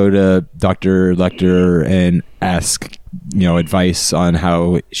has to go to Dr. Lecter and ask advice on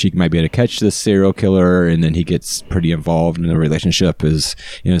how she might be able to catch this serial killer, and then he gets pretty involved in the relationship. Is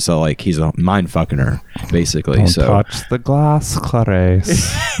so like he's a mind fucking her basically. Don't touch the glass,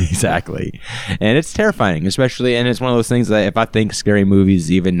 Clarice. Exactly, and it's terrifying, especially, and it's one of those things that if I think scary movies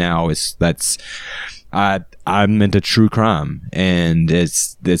even now I'm into true crime, and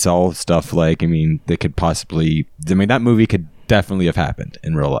it's all stuff that could possibly. That movie could definitely have happened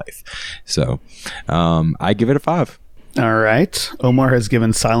in real life. So I give it a 5. All right. Omar has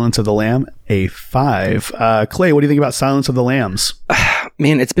given Silence of the Lamb a 5. Clay, what do you think about Silence of the Lambs?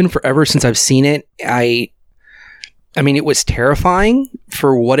 Man, it's been forever since I've seen it. I mean, it was terrifying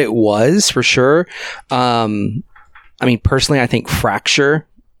for what it was, for sure. Personally, I think Fracture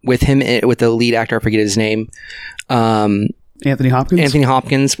with the lead actor, I forget his name. Anthony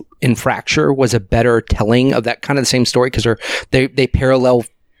Hopkins in Fracture was a better telling of that kind of the same story because they parallel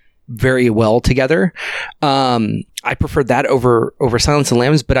very well together. I prefer that over Silence of the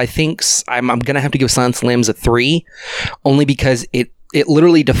Lambs, but I think I'm going to have to give Silence of the Lambs a 3 only because it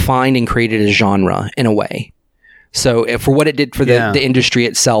literally defined and created a genre in a way. So for what it did for the industry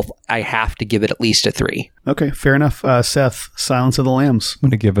itself, I have to give it at least a 3. Okay, fair enough. Seth, Silence of the Lambs. I'm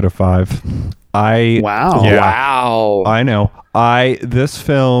going to give it a 5. Wow. Yeah, wow. I know. This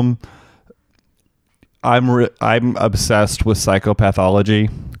film, I'm obsessed with psychopathology.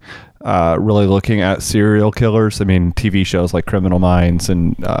 Really looking at serial killers. I mean, TV shows like Criminal Minds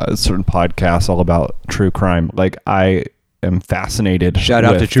and certain podcasts all about true crime. Like, I am fascinated. Shout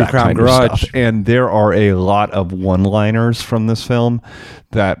out to True Crime Garage. And there are a lot of one-liners from this film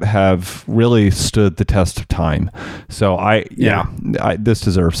that have really stood the test of time. So this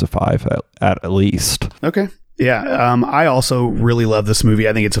deserves a 5 at least. Okay. Yeah, I also really love this movie.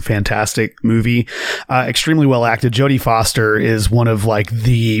 I think it's a fantastic movie. Extremely well acted. Jodie Foster is one of like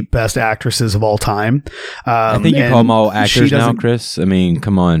the best actresses of all time. I think you call them all actors now, Chris. I mean,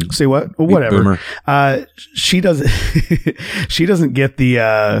 come on. Say what? Well, whatever. She doesn't. She doesn't get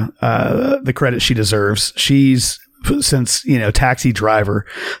the credit she deserves. Since Taxi Driver,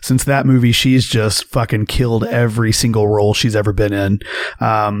 since that movie, she's just fucking killed every single role she's ever been in.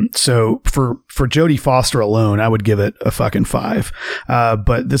 So for Jodie Foster alone, I would give it a fucking 5.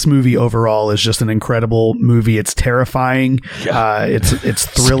 But this movie overall is just an incredible movie. It's terrifying. It's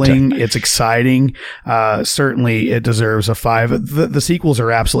thrilling. It's exciting. Certainly it deserves a 5. The sequels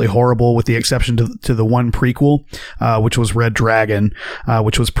are absolutely horrible, with the exception to the one prequel, which was Red Dragon,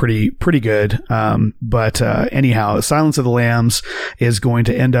 which was pretty good. But anyhow, Silence of the Lambs is going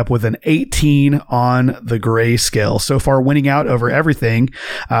to end up with an 18 on the gray scale. So far winning out over everything,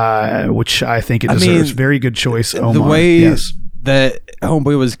 which I think it deserves. Very good choice, Omar. The way that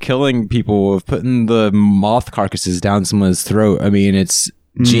Homeboy was killing people of putting the moth carcasses down someone's throat, I mean, it's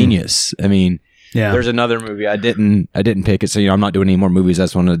genius. I mean, there's another movie I didn't pick it, so I'm not doing any more movies. I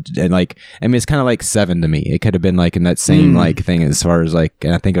just want to, and like, I mean, it's kind of like Seven to me. It could have been like in that same like thing as far as like,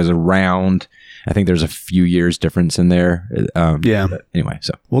 and I think it was around. I think there's a few years difference in there. Anyway,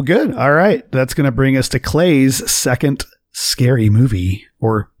 so. Well, good. All right. That's going to bring us to Clay's second scary movie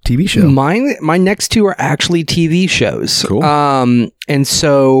or TV show. My next two are actually TV shows. Cool. And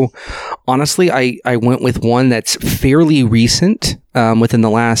so, honestly, I went with one that's fairly recent, within the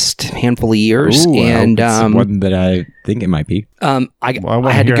last handful of years. Ooh, and one that I think it might be. I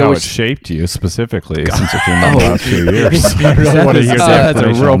had to go how it shaped you specifically since it came in the last few years. I really want to hear that's a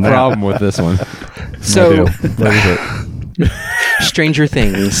real problem with this one. So, Stranger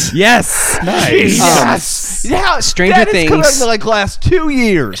Things. Yes. Nice. Yeah, Stranger Things. Come in like last 2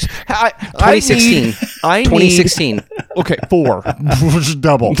 years. 2016. 2016. Okay, 4. Just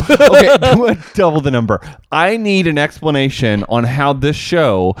double. Okay, double the number. I need an explanation on how this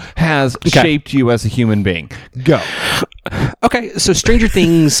show has shaped you as a human being. Go. Okay, so Stranger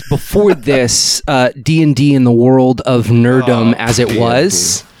Things before this, D&D in the world of nerdom as it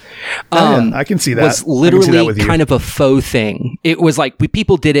was. I can see that. Was literally kind of a faux thing. It was like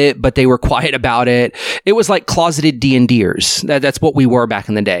people did it, but they were quiet about it. It was like closeted D&Ders. That's what we were back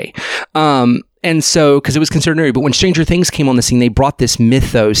in the day. And so, because it was considered nerdy, but when Stranger Things came on the scene, they brought this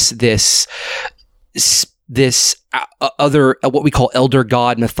mythos, this other what we call elder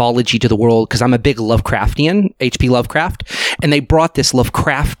god mythology to the world, because I'm a big Lovecraftian, H.P. Lovecraft, and they brought this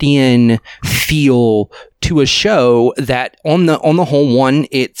Lovecraftian feel to a show that on the whole, one,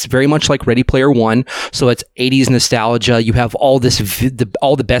 it's very much like Ready Player One, so it's 80s nostalgia. You have all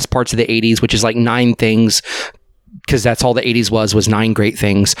the best parts of the 80s, which is like 9 things, because that's all the 80s was 9 great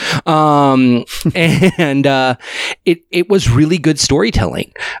things. And it was really good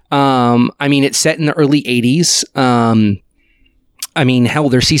storytelling. I mean, it's set in the early 80s. I mean, hell,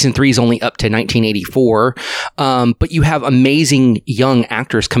 their season 3 is only up to 1984. But you have amazing young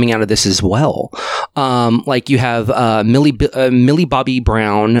actors coming out of this as well. Like you have Millie Bobby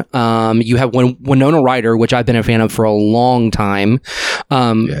Brown. You have Winona Ryder, which I've been a fan of for a long time,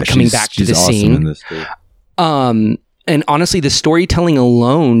 coming back to the scene. In this too. And honestly, the storytelling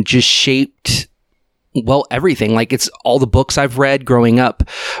alone just shaped, well, everything. Like, it's all the books I've read growing up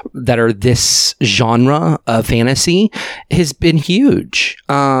that are this genre of fantasy has been huge.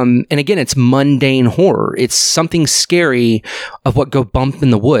 And again, it's mundane horror. It's something scary of what go bump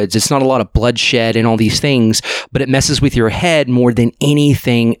in the woods. It's not a lot of bloodshed and all these things, but it messes with your head more than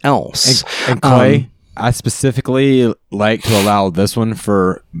anything else. And Clay, I specifically like to allow this one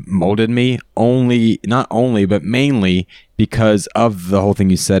for Molded Me not only, but mainly because of the whole thing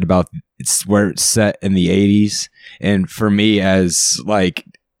you said about it's where it's set in the 80s. And for me, as like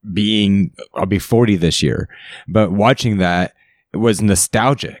I'll be 40 this year, but watching that, it was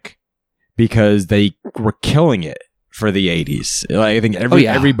nostalgic because they were killing it for the 80s. Like, I think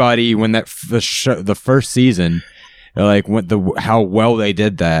everybody, when the first season, like how well they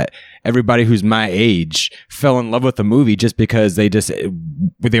did that, everybody who's my age fell in love with the movie just because they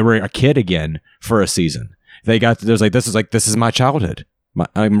were a kid again for a season. This is my childhood.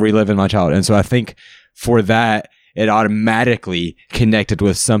 I'm reliving my childhood. And so I think for that, it automatically connected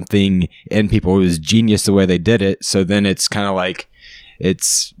with something in people. It was genius the way they did it. So then it's kind of like,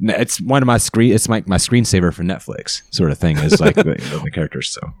 it's one of my it's like my screensaver for Netflix sort of thing, is like the characters.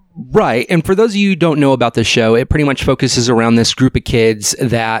 So right. And for those of you who don't know about the show, it pretty much focuses around this group of kids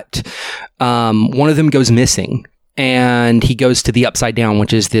that one of them goes missing. and he goes to the Upside Down,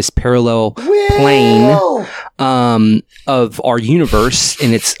 which is this parallel plane of our universe,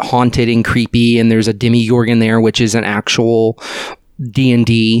 and it's haunted and creepy, and there's a Demogorgon there, which is an actual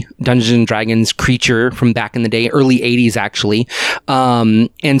D&D, Dungeons and Dragons creature from back in the day, early 80s actually.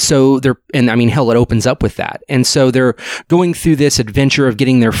 And so hell, it opens up with that. And so they're going through this adventure of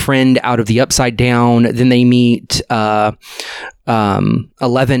getting their friend out of the Upside Down. Then they meet 11,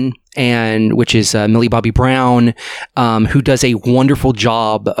 which is Millie Bobby Brown, who does a wonderful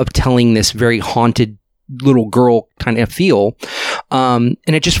job of telling this very haunted little girl kind of feel. And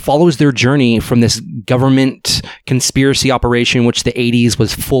it just follows their journey from this government conspiracy operation, which the 80s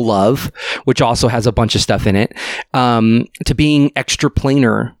was full of, which also has a bunch of stuff in it, to being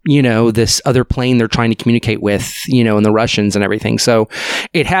extraplanar, this other plane they're trying to communicate with, and the Russians and everything. So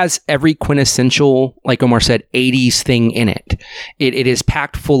it has every quintessential, like Omar said, 80s thing in it. It is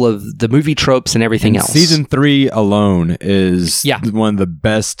packed full of the movie tropes and everything else. Season 3 alone is one of the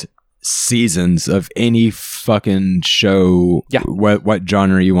best seasons of any fucking show. What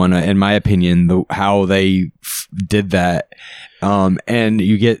genre you want to, in my opinion, how they did that, and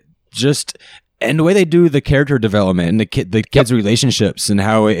you get and the way they do the character development and the kids' relationships and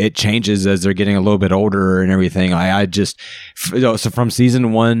how it changes as they're getting a little bit older and everything. So from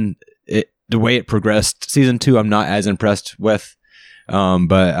season 1, the way it progressed. Season 2, I'm not as impressed with.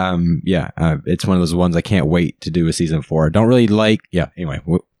 But it's one of those ones I can't wait to do a season 4. I don't really like. Anyway.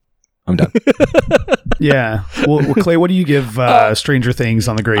 I'm done. Yeah. Well, Clay, what do you give Stranger Things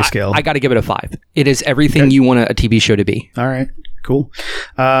on the grayscale? I got to give it a 5. It is everything you want a TV show to be. All right. Cool.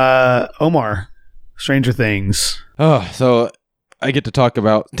 Omar, Stranger Things. Oh, so I get to talk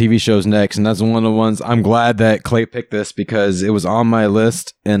about TV shows next, and that's one of the ones I'm glad that Clay picked this because it was on my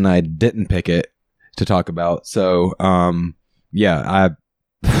list and I didn't pick it to talk about. So, I'll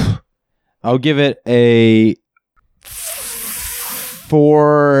give it a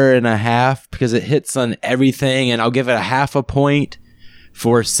 4.5 because it hits on everything, and I'll give it a 0.5 point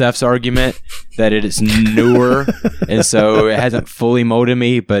for Seth's argument that it is newer, and so it hasn't fully molded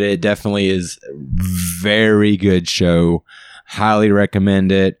me, but it definitely is a very good show. Highly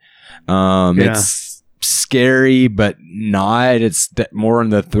recommend it. It's scary, but not. It's more on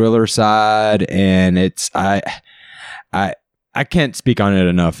the thriller side, and it's I can't speak on it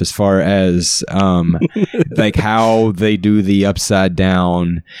enough as far as like how they do the Upside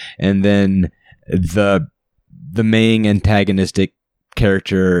Down, and then the main antagonistic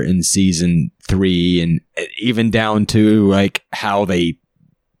character in season 3, and even down to like how they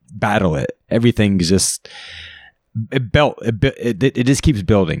battle it. Everything's just it just keeps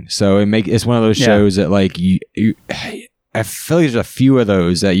building. So it's one of those shows that like I feel like there's a few of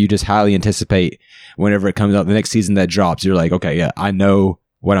those that you just highly anticipate whenever it comes out. The next season that drops, you're like, okay, I know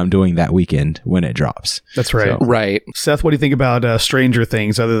what I'm doing that weekend when it drops. That's right. So. Right. Seth, what do you think about Stranger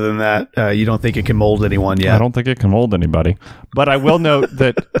Things? Other than that, you don't think it can mold anyone yet? I don't think it can mold anybody. But I will note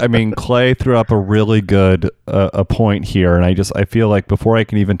that, Clay threw up a really good a point here. And I feel like before I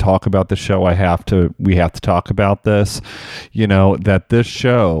can even talk about the show, we have to talk about this, that this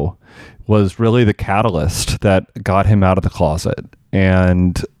show was really the catalyst that got him out of the closet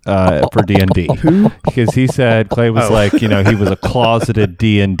and for D&D, because he said Clay was he was a closeted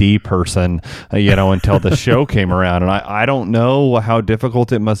D&D person, until the show came around. And I don't know how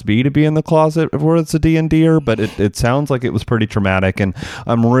difficult it must be to be in the closet where it's a D&D-er, but it sounds like it was pretty traumatic. And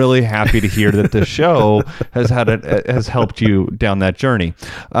I'm really happy to hear that this show has helped you down that journey.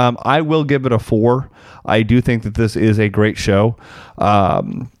 I will give it a 4. I do think that this is a great show.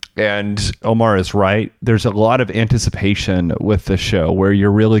 And Omar is right. There's a lot of anticipation with the show where you're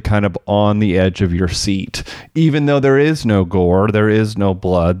really kind of on the edge of your seat. Even though there is no gore, there is no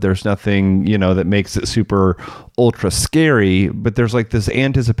blood, there's nothing, that makes it super ultra scary, but there's like this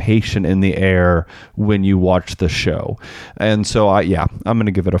anticipation in the air when you watch the show. And so I'm going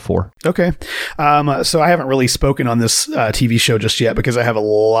to give it a 4. Okay. So I haven't really spoken on this TV show just yet because I have a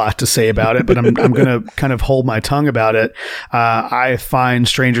lot to say about it, but I'm going to kind of hold my tongue about it. I find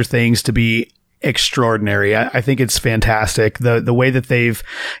Stranger Things to be extraordinary. I think it's fantastic. The way that they've,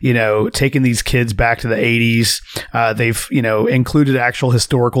 taken these kids back to the 80s. They've, included actual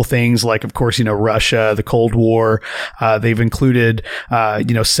historical things like, of course, Russia, the Cold War. They've included,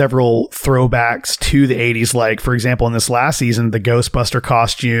 several throwbacks to the 80s. Like, for example, in this last season, the Ghostbuster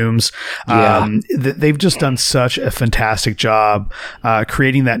costumes. They've just done such a fantastic job,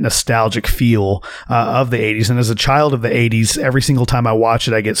 creating that nostalgic feel, of the 80s. And as a child of the 80s, every single time I watch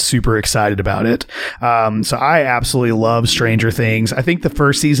it, I get super excited about it. it. So I absolutely love Stranger Things. I think the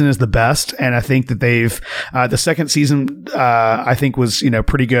first season is the best, and I think that the second season I think was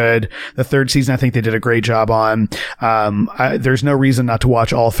pretty good. The third season I think they did a great job on. There's no reason not to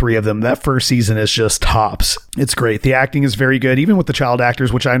watch all three of them. That first season is just tops. It's great. The acting is very good, even with the child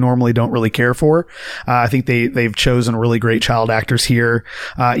actors, which I normally don't really care for. I think they've chosen really great child actors here.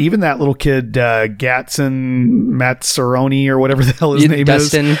 Even that little kid, Gatson Matsaroni or whatever the hell his name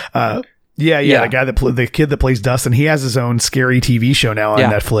Dustin. is. The guy the kid that plays Dustin, he has his own scary TV show now on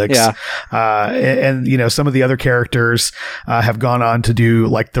Netflix. And some of the other characters have gone on to do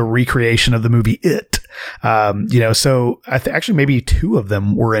like the recreation of the movie It. So actually maybe two of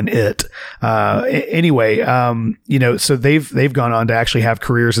them were in It. So they've gone on to actually have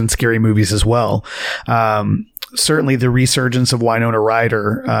careers in scary movies as well. Certainly the resurgence of Winona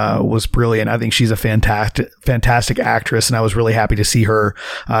Ryder was brilliant. I think she's a fantastic actress, and I was really happy to see her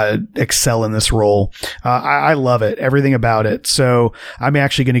excel in this role. I love it, everything about it. So I'm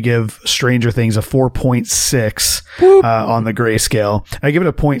actually going to give Stranger Things a 4.6 on the grayscale. I give it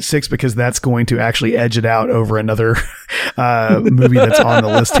a 0.6 because that's going to actually edge it out over another movie that's on the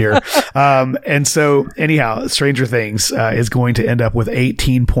list here. And so anyhow, Stranger Things is going to end up with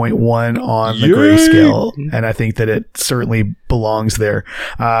 18.1 on the grayscale, and I think that it certainly belongs there.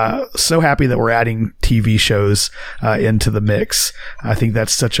 So happy that we're adding TV shows into the mix. I think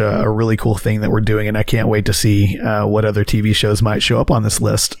that's such a really cool thing that we're doing, and I can't wait to see what other TV shows might show up on this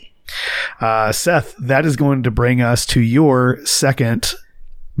list. Seth, that is going to bring us to your second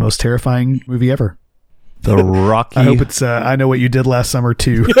most terrifying movie ever. The Rocky. I hope it's I Know What You Did Last Summer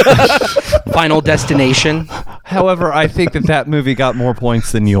too. Final Destination. However, I think that movie got more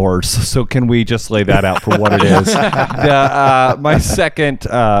points than yours. So can we just lay that out for what it is? My second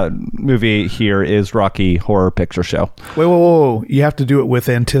movie here is Rocky Horror Picture Show. Wait, whoa. You have to do it with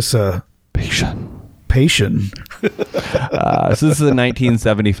anticipation. So this is a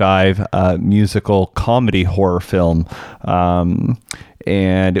 1975 musical comedy horror film.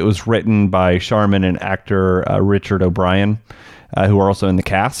 And it was written by Sharman and actor Richard O'Brien, who are also in the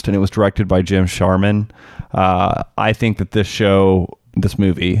cast. And it was directed by Jim Sharman. I think that this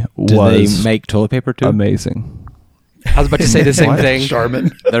movie was... Did they make toilet paper too? Amazing. I was about to say the same thing.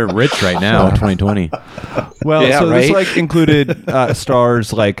 Sharman. They're rich right now, 2020. Well, Yeah, so right? this included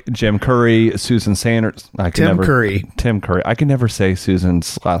stars like Jim Curry, Susan Sanders. Tim Curry. I can never say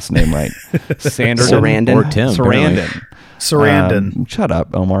Susan's last name right. Sanderson Sarandon. Or Tim. apparently. Sarandon. Shut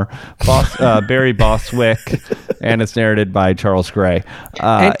up, Omar. Barry Bostwick, and it's narrated by Charles Gray.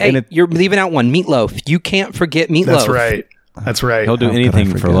 And you're leaving out one, Meatloaf. You can't forget Meatloaf. That's right. He'll do How could I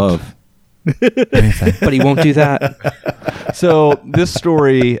anything for forget? love. But he won't do that. So this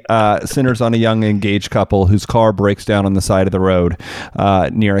story centers on a young engaged couple whose car breaks down on the side of the road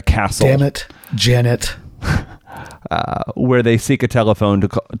near a castle. Damn it, Janet. Where they seek a telephone to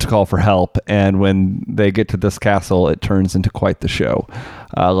call for help. And when they get to this castle, it turns into quite the show.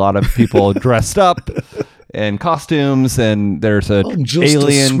 A lot of people dressed up in costumes, and there's an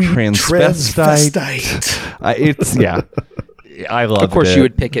alien transvestite. I love it. Of course, you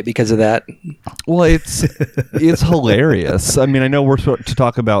would pick it because of that. Well, it's hilarious. I mean, I know we're to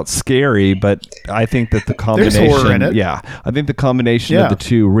talk about scary, but I think that the combination, There's horror in it. I think the combination of the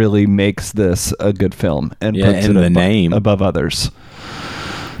two really makes this a good film and puts and it the name above others.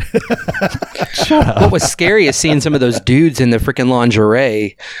 What was scary is seeing some of those dudes in the freaking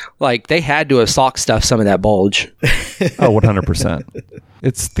lingerie. Like, they had to have sock stuffed some of that bulge. Oh, 100%.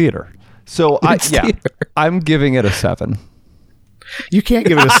 It's theater. So I'm giving it a 7. You can't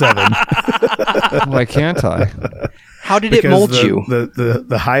give it a 7. Why can't I? How did it mold you?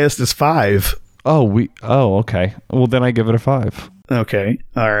 The highest is 5. Oh, okay. Well, then I give it a 5. Okay.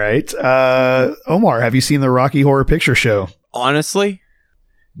 All right. Omar, have you seen the Rocky Horror Picture Show? Honestly,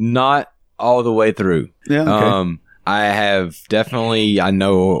 not all the way through. Yeah. Okay. I have definitely, I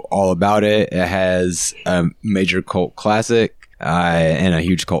know all about it. It has a major cult classic and a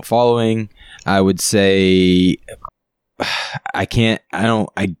huge cult following. I would say I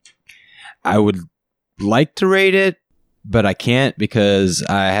would like to rate it, but I can't because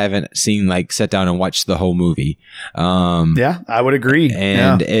I haven't sat down and watched the whole movie. Yeah, I would agree.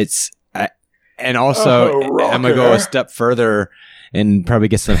 And and also I'm going to go a step further and probably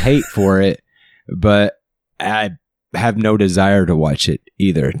get some hate for it, but I have no desire to watch it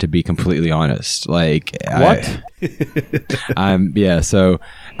either, to be completely honest. Like, what? So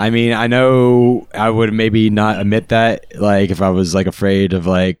I mean, I know I would maybe not admit that, like, if I was afraid of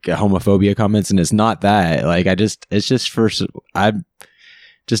homophobia comments, and it's not that. Like, I'm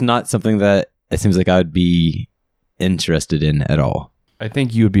just not something that it seems like I would be interested in at all. I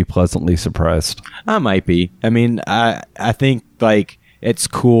think you would be pleasantly surprised. I might be. I mean, I think like it's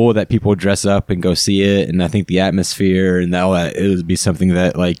cool that people dress up and go see it, and I think the atmosphere and all that, it would be something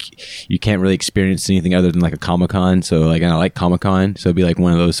that like you can't really experience anything other than like a Comic-Con. So like, and I like Comic-Con, so it'd be like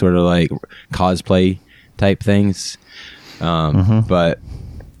one of those sort of like cosplay type things. But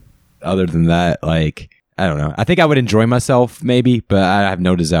other than that, like, I don't know. I think I would enjoy myself maybe, but I have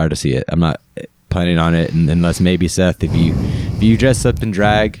no desire to see it. I'm not planning on it, and unless maybe Seth, if you dress up in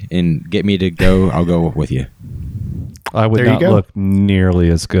drag and get me to go, I'll go with you. I would not look nearly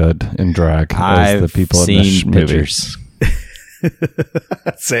as good in drag as the people in this pictures. movie.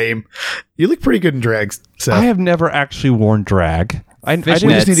 Same. You look pretty good in drag, Seth. I have never actually worn drag. We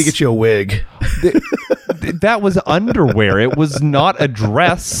just need to get you a wig. That was underwear. It was not a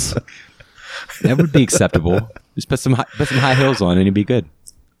dress. That would be acceptable. Just put some high heels on and it'd be good.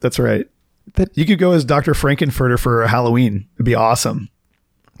 That's right. You could go as Dr. Frankenfurter for Halloween. It'd be awesome.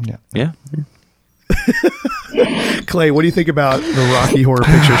 Yeah. Clay, what do you think about the Rocky Horror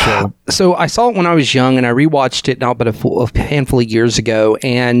Picture Show? So I saw it when I was young, and I rewatched it now, but a handful of years ago.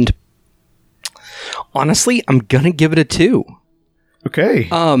 And honestly, I'm gonna give it a 2. Okay.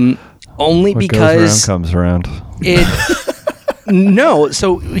 Only What because goes around comes around. No.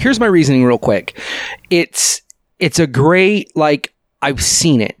 So here's my reasoning, real quick. It's a great, like, I've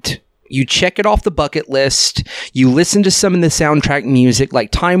seen it. You check it off the bucket list. You listen to some of the soundtrack music. Like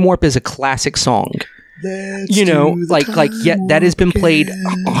Time Warp is a classic song. That has been played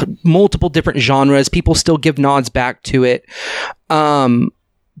multiple different genres. People still give nods back to it.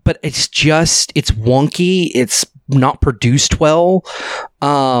 But it's wonky. It's not produced well.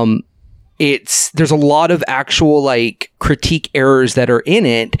 There's a lot of actual like critique errors that are in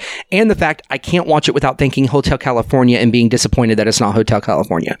it, and the fact I can't watch it without thinking Hotel California and being disappointed that it's not Hotel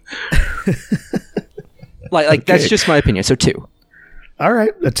California. Okay. That's just my opinion. So 2. All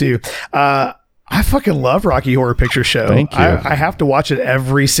right, a 2. I fucking love Rocky Horror Picture Show. Thank you. I have to watch it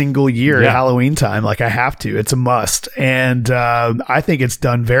every single year at Halloween time. Like I have to. It's a must. And I think it's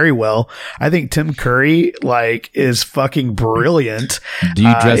done very well. I think Tim Curry is fucking brilliant. Do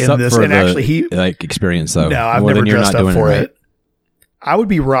you dress up this? for and the actually, experience though? No, I've never dressed up for it. I would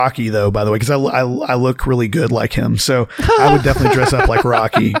be Rocky though, by the way, because I look really good like him. So I would definitely dress up like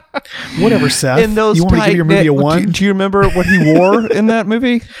Rocky. Whatever, Seth. In those you want to give your movie a 1? Do you remember what he wore in that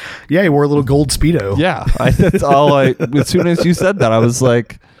movie? Yeah, he wore a little gold Speedo. Yeah, that's all. As soon as you said that, I was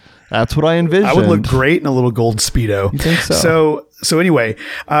like, "That's what I envisioned." I would look great in a little gold Speedo. You think so? So anyway,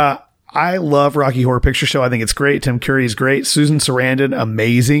 I love Rocky Horror Picture Show. I think it's great. Tim Curry is great. Susan Sarandon,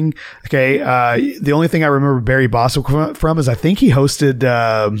 amazing. Okay. The only thing I remember Barry Bostwick from is I think he hosted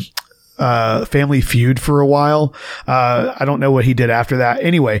Family Feud for a while. I don't know what he did after that.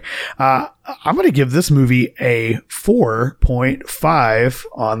 Anyway, I'm going to give this movie a 4.5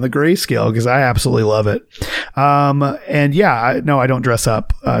 on the grayscale because I absolutely love it. And yeah, I don't dress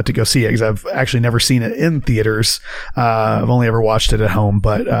up to go see it because I've actually never seen it in theaters. I've only ever watched it at home,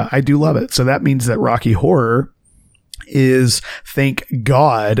 but I do love it. So that means that Rocky Horror is, thank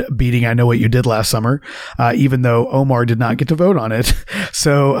God, beating I Know What You Did Last Summer, even though Omar did not get to vote on it.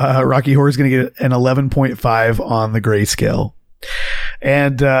 So Rocky Horror is going to get an 11.5 on the grayscale.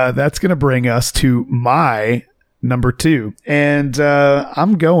 And that's going to bring us to my number 2. And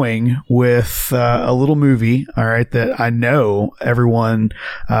I'm going with a little movie, all right, that I know everyone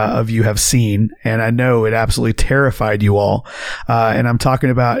of you have seen, and I know it absolutely terrified you all. And I'm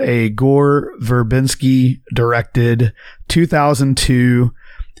talking about a Gore Verbinski directed 2002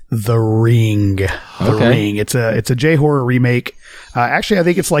 The Ring. The Ring. It's a J-horror remake. Actually, I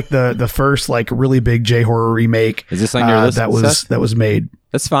think it's like the first like really big J-horror remake. Is this on your list? that was made.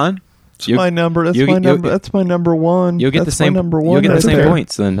 That's fine. That's my number 1. You'll get the same number 1. You'll get the same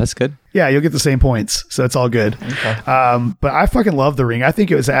points then. That's good. Yeah, you'll get the same points, so it's all good. Okay. But I fucking love The Ring. I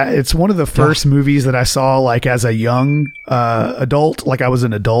think it's one of the first movies that I saw like as a young adult. Like I was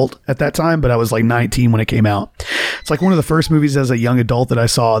an adult at that time, but I was like 19 when it came out. It's like one of the first movies as a young adult that I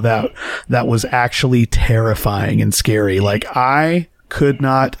saw that was actually terrifying and scary. Like I could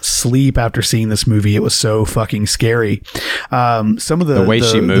not sleep after seeing this movie. It was so fucking scary. Some of the way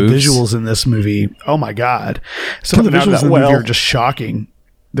she moves, the visuals in this movie, oh my God. Some of the visuals in the movie are just shocking.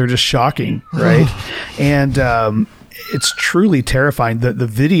 They're just shocking, right? And it's truly terrifying. The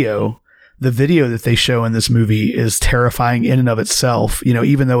video that they show in this movie is terrifying in and of itself,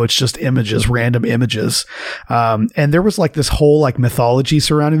 even though it's just images, random images. And there was like this whole like mythology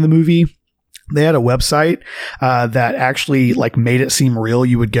surrounding the movie They had a website that actually like made it seem real.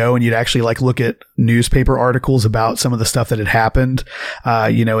 You would go and you'd actually like look at newspaper articles about some of the stuff that had happened,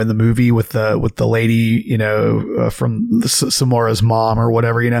 in the movie with the lady, from Samora's mom or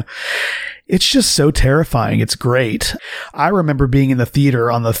whatever, It's just so terrifying. It's great. I remember being in the theater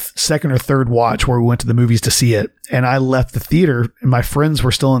on the second or third watch where we went to the movies to see it. And I left the theater and my friends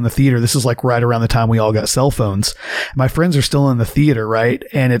were still in the theater. This is like right around the time we all got cell phones. My friends are still in the theater, right?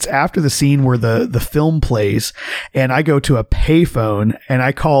 And it's after the scene where the film plays and I go to a payphone and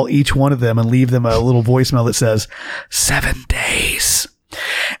I call each one of them and leave them a little voicemail that says 7 days.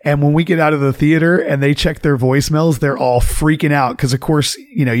 And when we get out of the theater and they check their voicemails, they're all freaking out. Cause of course,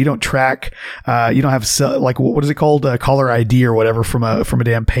 you don't track, you don't have what is it called? Caller ID or whatever from a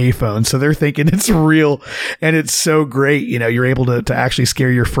damn payphone. So they're thinking it's real and it's so great. You're able to actually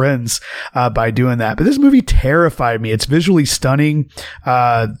scare your friends, by doing that. But this movie terrified me. It's visually stunning.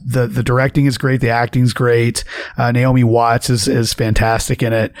 The directing is great. The acting's great. Naomi Watts is fantastic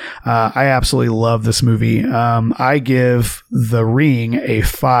in it. I absolutely love this movie. I give The Ring a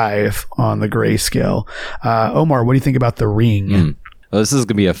 5 on the grayscale. Omar, what do you think about The Ring? Well, this is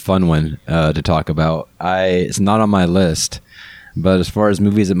gonna be a fun one to talk about. It's not on my list, but as far as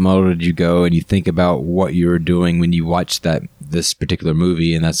movies that molded you go, and you think about what you were doing when you watched this particular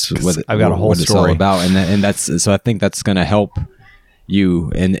movie, and that's what I've got a whole it's all about, and that's so I think that's gonna help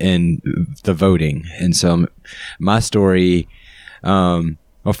you in the voting. And so my story.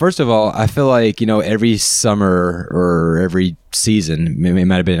 Well, first of all, I feel like, every summer or every season, it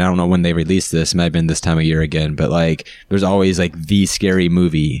might have been, I don't know when they released this, it might have been this time of year again, but like, there's always like the scary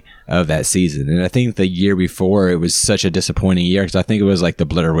movie of that season. And I think the year before, it was such a disappointing year because I think it was like the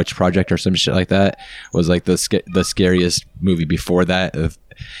Blair Witch Project or some shit like that was like the scariest movie before that.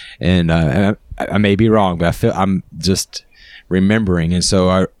 And I may be wrong, but I'm just remembering. And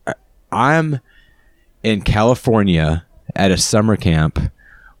so I'm in California at a summer camp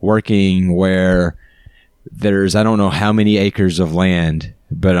working where there's I don't know how many acres of land,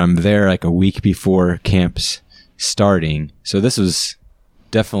 but I'm there like a week before camp's starting. So this was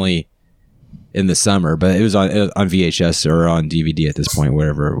definitely in the summer, but it was on VHS or on DVD at this point,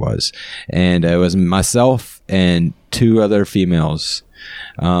 wherever it was. And it was myself and 2 other females.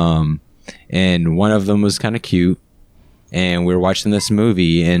 And one of them was kind of cute. And we were watching this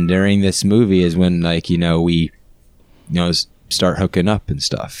movie, and during this movie is when we start hooking up and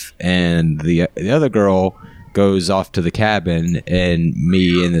stuff. And the other girl goes off to the cabin, and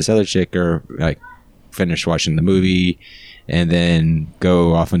me and this other chick are like finish watching the movie and then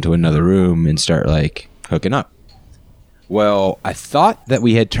go off into another room and start like hooking up. Well, I thought that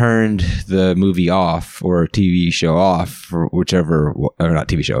we had turned the movie off or TV show off, or whichever, or not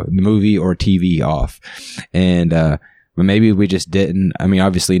TV show, the movie or TV off. And but maybe we just didn't. I mean,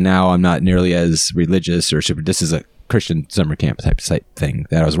 obviously now I'm not nearly as religious or super. This is a Christian summer camp type thing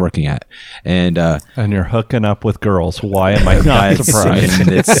that I was working at, and you're hooking up with girls. Why am I not surprised?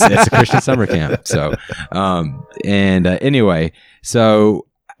 It's a Christian summer camp. So, anyway, so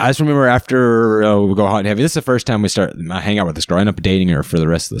I just remember after we go hot and heavy. This is the first time I hang out with this girl. I end up dating her for the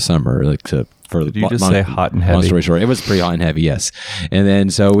rest of the summer. Did you just say hot and heavy? Long story short, it was pretty hot and heavy, yes. And then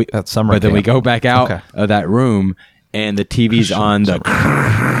that's summer. But then we go back out of that room, and the TV's on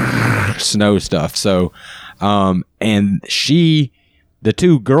the snow stuff. So. And the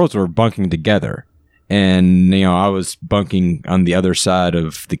 2 girls were bunking together, and, I was bunking on the other side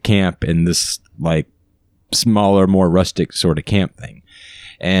of the camp in this like smaller, more rustic sort of camp thing.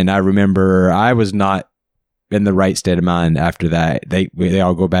 And I remember I was not in the right state of mind after that. They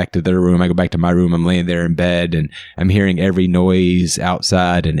all go back to their room. I go back to my room. I'm laying there in bed, and I'm hearing every noise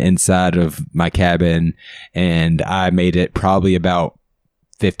outside and inside of my cabin. And I made it probably about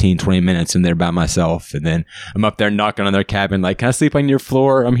 15-20 minutes in there by myself, and then I'm up there knocking on their cabin like, can I sleep on your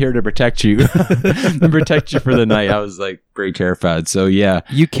floor? I'm here to protect you and protect you for the night. I was like pretty terrified. So yeah,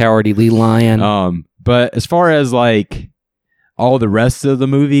 you cowardly lion. But as far as like all the rest of the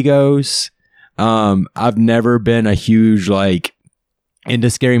movie goes, I've never been a huge like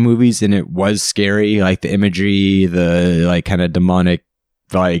into scary movies, and it was scary, like the imagery, the like kind of demonic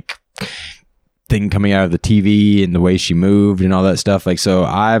like thing coming out of the TV and the way she moved and all that stuff. Like, so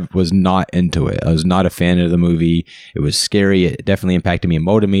I was not into it. I was not a fan of the movie. It was scary. It definitely impacted me and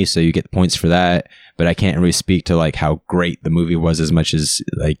molded me. So you get points for that, but I can't really speak to like how great the movie was as much as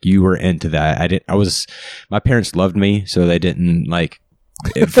like you were into that. My parents loved me, so they didn't like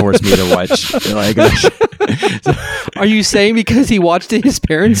force me to watch like Are you saying because he watched it, his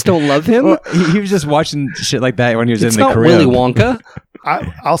parents don't love him? Well, he was just watching shit like that when he was it's in the not crib. Willy Wonka.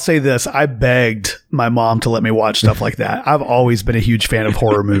 I'll say this. I begged my mom to let me watch stuff like that. I've always been a huge fan of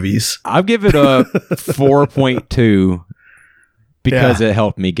horror movies. I'll give it a 4.2 because it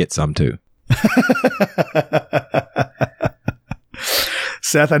helped me get some too.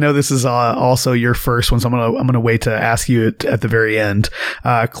 Seth, I know this is also your first one, so I'm gonna wait to ask you at the very end.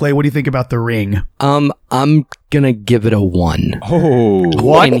 Clay, what do you think about The Ring? I'm gonna give it a 1. Oh,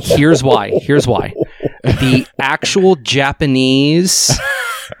 what? And here's why. The actual Japanese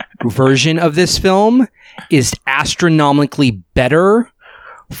version of this film is astronomically better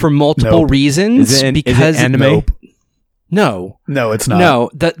for multiple reasons. Is it because anime? No, it's not. No,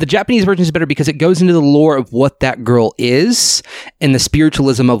 the Japanese version is better because it goes into the lore of what that girl is and the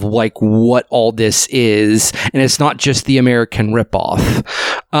spiritualism of like what all this is, and it's not just the American ripoff.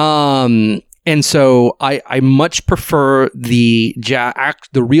 And so I much prefer the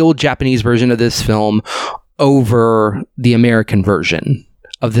real Japanese version of this film over the American version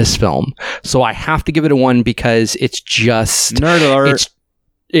of this film. So I have to give it a 1 because it's just nerd alert.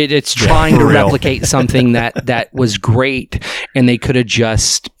 It's trying to replicate something that was great, and they could have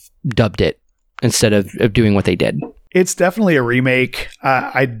just dubbed it instead of doing what they did. It's definitely a remake.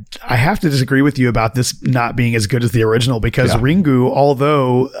 I have to disagree with you about this not being as good as the original because Ringu,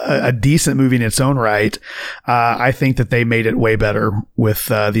 although a decent movie in its own right, I think that they made it way better with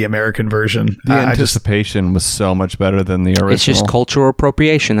the American version. The anticipation was so much better than the original. It's just cultural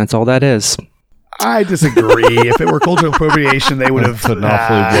appropriation. That's all that is. I disagree. If it were cultural appropriation, they would have. That's an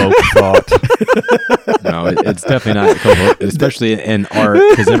awfully woke thought. No, it's definitely not cultural, especially in art,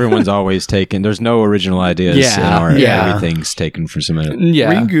 because everyone's always taken. There's no original ideas in art. Yeah. Everything's taken from some of it.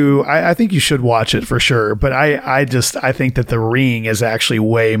 Yeah. Ringu, I think you should watch it for sure. But I think that The Ring is actually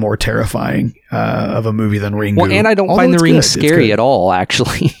way more terrifying of a movie than Ringu. Well, and I don't find The Ring scary at all,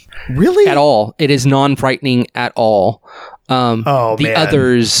 actually. Really? At all. It is non-frightening at all. The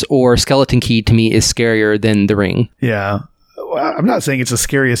Others or Skeleton Key to me is scarier than The Ring. Yeah. Well, I'm not saying it's the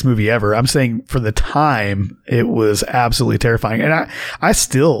scariest movie ever. I'm saying for the time, it was absolutely terrifying. And I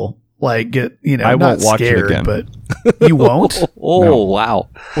still get, I won't watch it again. But you won't? No. Wow.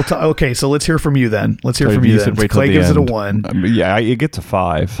 Well, okay. So let's hear from you then. Clay gives it a 1. It gets a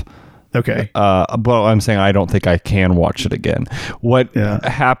 5. Okay. But I'm saying I don't think I can watch it again. What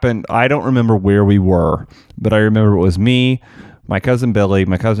happened, I don't remember where we were, but I remember it was me, my cousin Billy,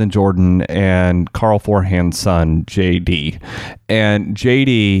 my cousin Jordan, and Carl Forhan's son, JD. And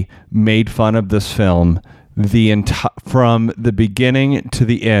JD made fun of this film from the beginning to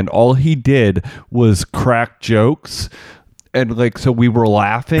the end. All he did was crack jokes. And so we were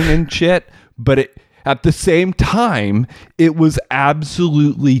laughing and shit, but at the same time, it was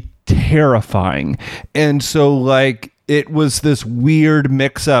absolutely terrifying. And so it was this weird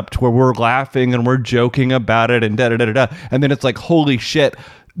mix up to where we're laughing and we're joking about it and and then it's like, holy shit,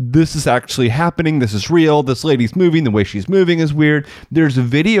 this is actually happening, this is real, this lady's moving, the way she's moving is weird. There's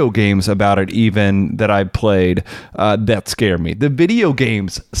video games about it even that I played that scare me. The video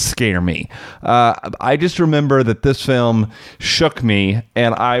games scare me. I just remember that this film shook me,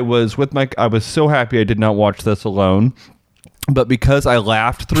 and I was so happy I did not watch this alone. But because I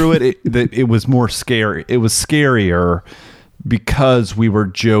laughed through it, it was more scary. It was scarier because we were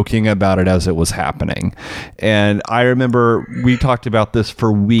joking about it as it was happening. And I remember we talked about this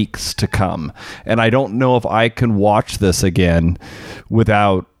for weeks to come. And I don't know if I can watch this again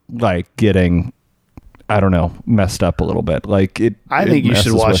without getting, I don't know, messed up a little bit. I think you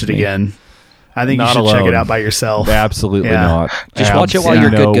should watch it again. I think you should check it out by yourself. Absolutely not. Just watch it while you're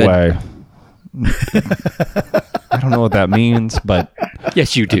good. No way. I don't know what that means, but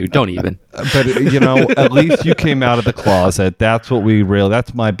yes, you do. Don't even. But at least you came out of the closet. That's what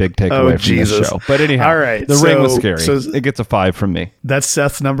that's my big takeaway from this show. But anyhow, all right. The Ring was scary. So it gets a 5 from me. That's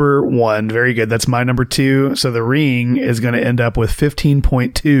Seth's number 1. Very good. That's my number 2. So The Ring is going to end up with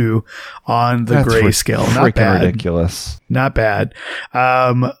 15.2 on the grayscale. Not bad. Ridiculous. Not bad.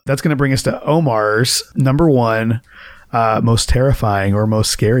 That's going to bring us to Omar's number 1. Most terrifying or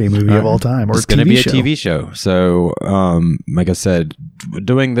most scary movie of all time, or it's going to be a TV show. So, like I said,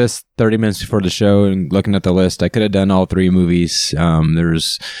 doing this 30 minutes before the show and looking at the list, I could have done all 3 movies.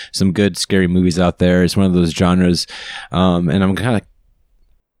 There's some good scary movies out there. It's one of those genres, and I'm kind of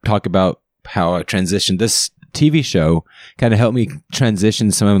talk about how I transitioned. This TV show kind of helped me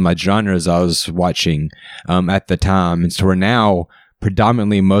transition some of my genres I was watching at the time, and so we're now.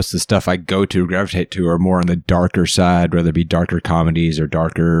 Predominantly, most of the stuff I gravitate to are more on the darker side, whether it be darker comedies or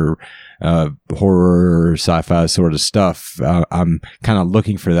darker horror, sci-fi sort of stuff. I'm kind of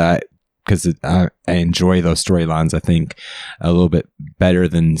looking for that because I enjoy those storylines, I think, a little bit better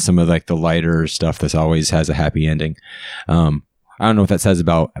than some of the lighter stuff that always has a happy ending. I don't know what that says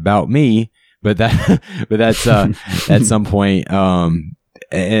about me, but that's at some point.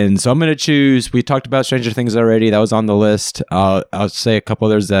 And so I'm going to choose. We talked about Stranger Things already. That was on the list. I'll say a couple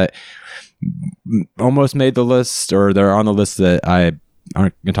others that almost made the list, or they're on the list that I'm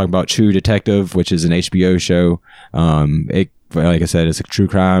going to talk about. True Detective, which is an HBO show. Like I said, it's a true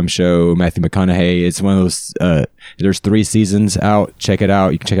crime show. Matthew McConaughey. It's one of those. There's 3 seasons out. Check it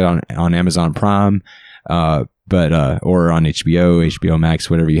out. You can check it on Amazon Prime, or on HBO Max,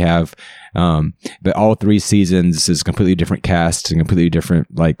 whatever you have. But all 3 seasons is a completely different cast and completely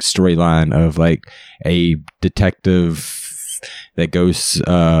different like storyline of like a detective that goes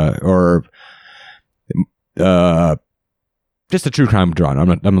just a true crime drama.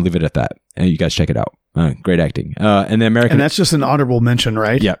 I'm gonna leave it at that, and you guys check it out. Great acting. And then American, and that's just an honorable mention,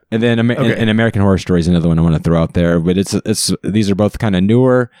 right? Yeah. And then and American Horror Story is another one I want to throw out there. But it's these are both kind of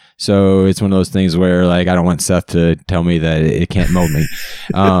newer, so it's one of those things where like I don't want Seth to tell me that it can't mold me.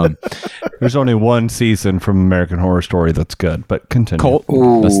 There's only 1 season from American Horror Story that's good, but continue. Cult,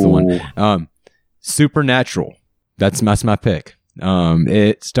 that's the one. Supernatural. That's my pick.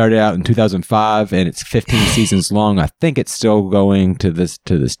 It started out in 2005 and it's 15 seasons long. I think it's still going to this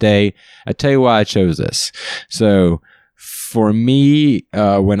day. I tell you why I chose this. So for me,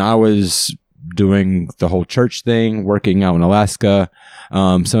 when I was doing the whole church thing, working out in Alaska,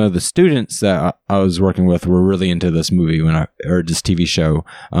 some of the students that I was working with were really into this movie or this TV show.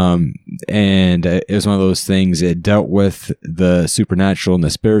 And it was one of those things. It dealt with the supernatural and the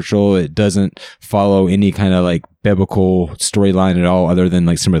spiritual. It doesn't follow any kind of like biblical storyline at all, other than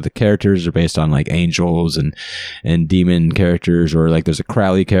like some of the characters are based on like angels and demon characters, or like there's a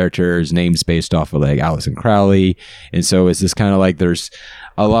Crowley character. His name's based off of like Alison Crowley. And so it's this kind of like there's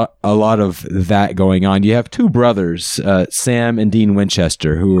a lot of that going on. You have 2 brothers, Sam and Dean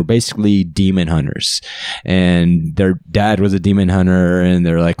Winchester, who were basically demon hunters, and their dad was a demon hunter, and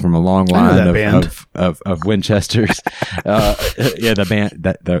they're like from a long line of Winchesters. Yeah, the band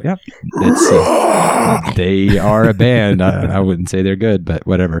they are a band. I wouldn't say they're good, but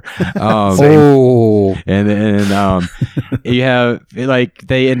whatever. And then you have like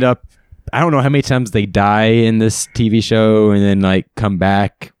they end up. I don't know how many times they die in this TV show and then like come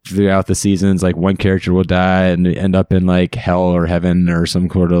back throughout the seasons. Like one character will die and end up in like hell or heaven or some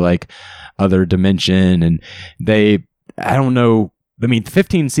sort of like other dimension. And I don't know. I mean,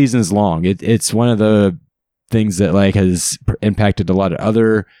 15 seasons long. It's one of the things that like has impacted a lot of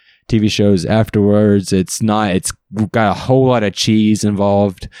other TV shows afterwards. It's got a whole lot of cheese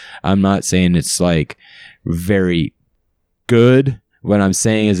involved. I'm not saying it's like very good. What I'm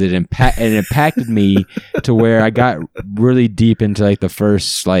saying is it impacted me to where I got really deep into like the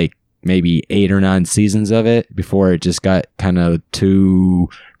first like maybe 8 or 9 seasons of it before it just got kind of too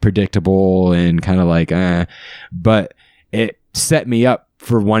predictable and kind of like but it set me up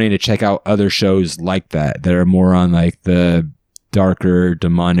for wanting to check out other shows like that are more on like the darker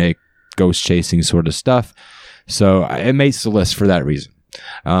demonic ghost chasing sort of stuff. So it makes the list for that reason.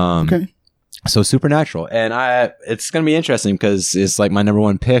 Okay. So Supernatural, and it's going to be interesting because it's like my number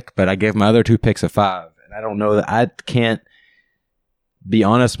 1 pick, but I gave my other 2 picks a 5, and I don't know that I can't be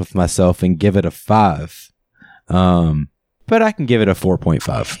honest with myself and give it a 5, but I can give it a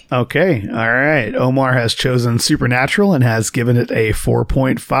 4.5. Okay, all right. Omar has chosen Supernatural and has given it a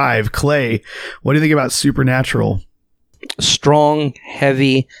 4.5. Clay, what do you think about Supernatural? Strong,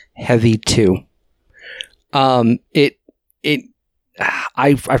 heavy 2.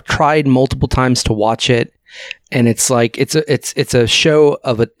 I've tried multiple times to watch it, and it's like it's a show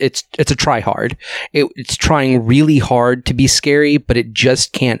of it's a try hard. It's trying really hard to be scary, but it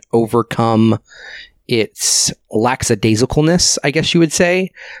just can't overcome its lackadaisicalness, I guess you would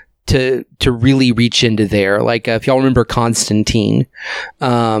say, to really reach into there. Like if y'all remember Constantine,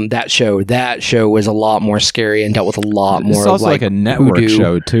 that show was a lot more scary and dealt with a lot more. It's also like a network hoodoo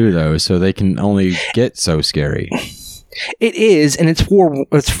show too, though, so they can only get so scary. It is, and it's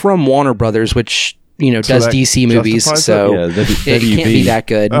from Warner Brothers, which does DC movies, so it can't be that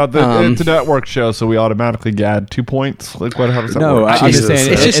good. It's a network show, so we automatically add 2 points. Like what? How does that work? I'm just saying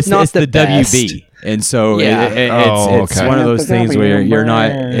it's not the best. WB, and so it's one of those things where you're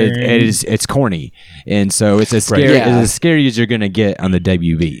not. It's corny, and so it's as scary as you're gonna get on the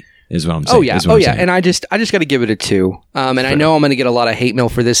WB. Is what I'm saying. Oh yeah, and I just got to give it a 2. And I know I'm going to get a lot of hate mail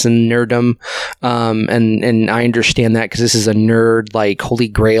for this in nerdom, and I understand that because this is a nerd like holy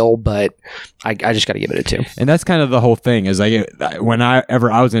grail, but I just got to give it a 2. And that's kind of the whole thing. Is like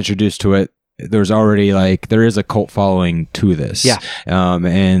whenever I was introduced to it, there's already like there is a cult following to this. Yeah.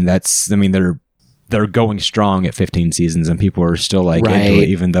 And they're going strong at 15 seasons, and people are still like into it,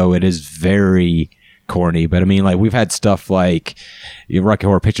 even though it is very corny, but I mean, like we've had stuff like Rocky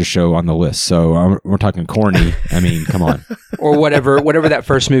Horror Picture Show on the list, so we're talking corny. I mean, come on, or whatever that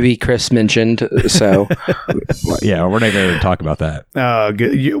first movie Chris mentioned. So yeah, we're not going to talk about that.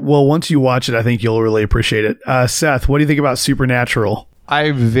 Good. Well, once you watch it, I think you'll really appreciate it. Seth, what do you think about Supernatural?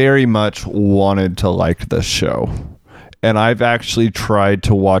 I very much wanted to like this show, and I've actually tried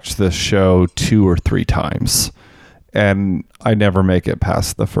to watch this show 2 or 3 times, and I never make it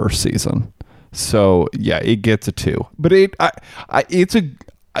past the first season. So yeah, it gets a 2, but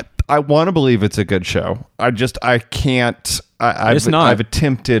I want to believe it's a good show. I can't. It's not. I've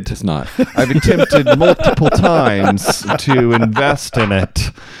attempted. It's not. I've attempted multiple times to invest in it,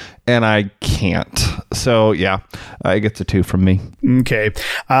 and I can't. So yeah, it gets a 2 from me. Okay.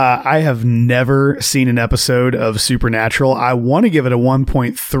 I have never seen an episode of Supernatural. I want to give it a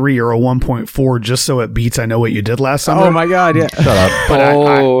 1.3 or a 1.4 just so it beats I Know What You Did Last Summer. Oh my God! Yeah. Shut up.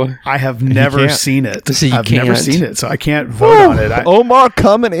 But I have never seen it. So you I've never can't. seen it, so I can't vote on it. Omar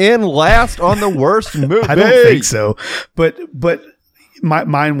coming in last on the worst movie. I don't think so. But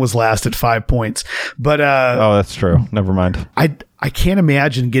mine was last at 5 points. But Oh, that's true. Never mind. I can't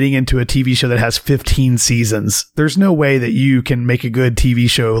imagine getting into a TV show that has 15 seasons. There's no way that you can make a good TV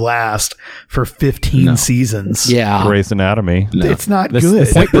show last for 15 seasons. yeah, Grey's Anatomy. It's not good.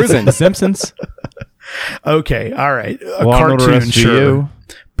 The Simpsons. Okay, all right. A Law and Order cartoon, sure. SVU.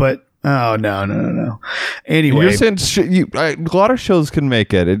 But no. Anyway, You're saying a lot of shows can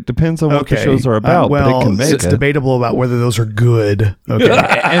make it. It depends on what the shows are about, but it can make it's it. debatable about whether those are good.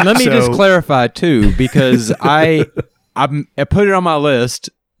 Okay. And let me just clarify too, because I put it on my list.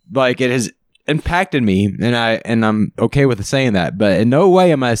 Like it has impacted me, and I'm okay with saying that. But in no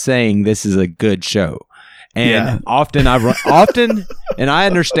way am I saying this is a good show. And often, and I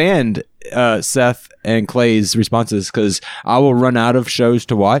understand Seth and Clay's responses because I will run out of shows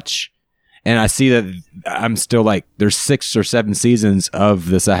to watch, and I see that I'm still like there's 6 or 7 seasons of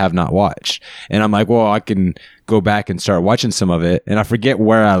this I have not watched, and I'm like, well, I can go back and start watching some of it, and I forget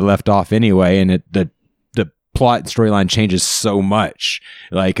where I left off anyway, and the plot storyline changes so much.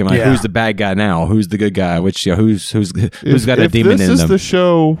 Like, am I who's the bad guy now? Who's the good guy? Which who's got a demon in them? This is the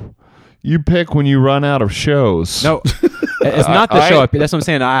show you pick when you run out of shows. No, it's not the show. That's what I'm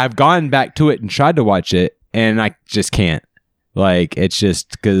saying. I've gone back to it and tried to watch it, and I just can't. Like, it's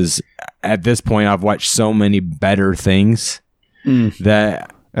just because at this point I've watched so many better things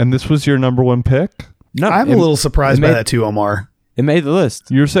that. And this was your number 1 pick? No, I'm a little surprised by that too, Omar. It made the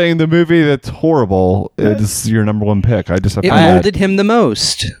list. You're saying the movie that's horrible is your number 1 pick. I just have it to molded him the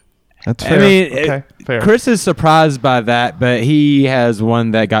most. That's fair. I mean, okay, fair. Chris is surprised by that, but he has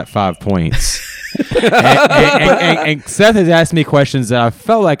one that got 5 points. and Seth has asked me questions that I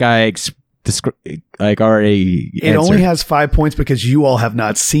felt like I already It only has 5 points because you all have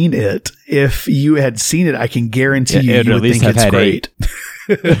not seen it. If you had seen it, I can guarantee you would think it's great.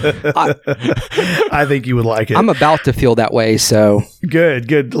 I think you would like it. I'm about to feel that way, so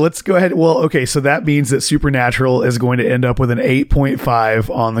Good. Let's go ahead. Well, okay, so that means that Supernatural is going to end up with an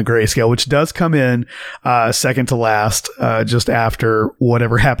 8.5 on the grayscale, which does come in second to last, just after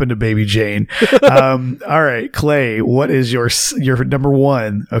whatever happened to Baby Jane. All right, Clay, what is your number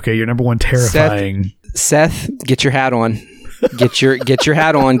 1? Okay, your number 1 terrifying. Seth, get your hat on. Get your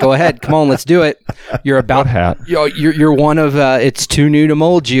hat on. Go ahead. Come on, let's do it. You're about What hat? You're one of it's too new to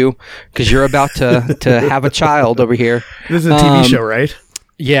mold you because you're about to have a child over here. This is a TV show, right?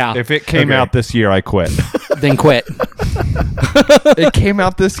 Yeah. If it came out this year, I quit. Then quit. It came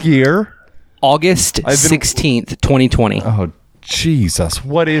out this year? August 16th, 2020. Oh, Jesus.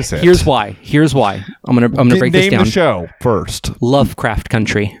 What is it? Here's why. I'm gonna break this Name down. the show first. Lovecraft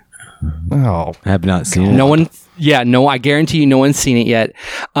Country. Oh. I have not seen it. No one. Yeah, no. I guarantee you, no one's seen it yet.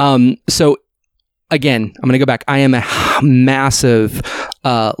 So again, I'm gonna go back. I am a massive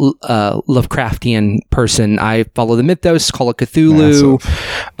Lovecraftian person. I follow the mythos, Call of Cthulhu,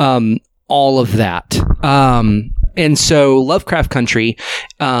 all of that. And so Lovecraft Country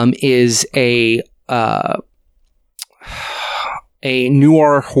is a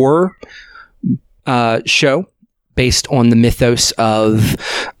noir horror show based on the mythos of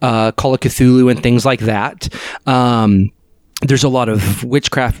Call of Cthulhu and things like that. There's a lot of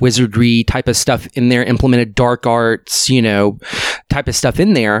witchcraft, wizardry type of stuff in there, implemented dark arts, type of stuff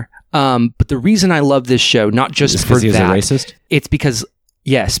in there. But the reason I love this show, not just for that, he's a racist? It's because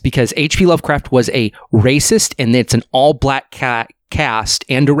H.P. Lovecraft was a racist, and it's an all-black cast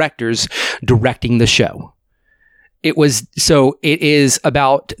and directors directing the show. It is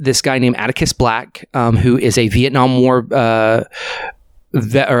about this guy named Atticus Black, who is a Vietnam War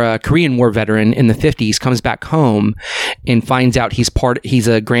or a Korean War veteran in the 50s, comes back home and finds out he's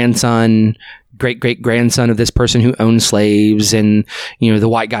a grandson, great-great-grandson of this person who owned slaves, and the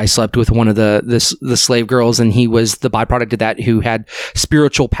white guy slept with one of the slave girls, and he was the byproduct of that, who had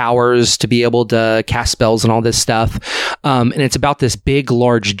spiritual powers to be able to cast spells and all this stuff. And it's about this big,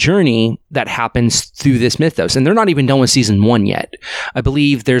 large journey that happens through this mythos, and they're not even done with season 1 yet. I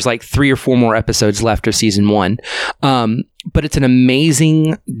believe there's like 3 or 4 more episodes left of season 1. But it's an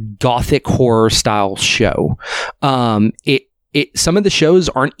amazing gothic horror style show. Some of the shows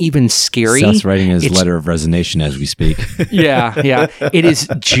aren't even scary. Seth's writing his letter of resignation as we speak. Yeah. It is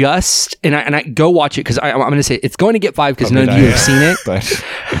just, and I go watch it because I'm going to say it's going to get 5 because none of you have seen it.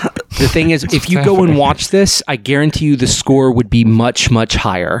 The thing is, if you go and watch this, I guarantee you the score would be much, much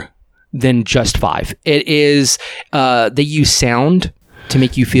higher than just 5. It is, they use sound to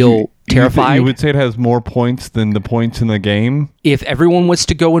make you feel terrified. You would say it has more points than the points in the game? If everyone was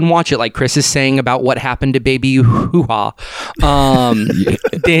to go and watch it, like Chris is saying about what happened to Baby Hoo-Ha,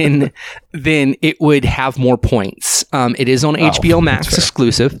 then it would have more points. It is on HBO Max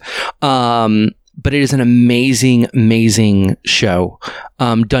exclusive. But it is an amazing, amazing show.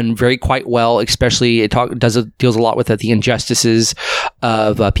 Done very quite well, especially it deals a lot with the injustices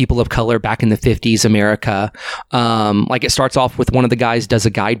of people of color back in the 50s America. Like it starts off with one of the guys does a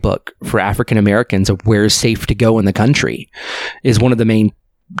guidebook for African Americans of where's safe to go in the country is one of the main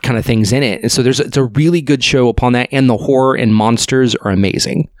kind of things in it. And so it's a really good show upon that, and the horror and monsters are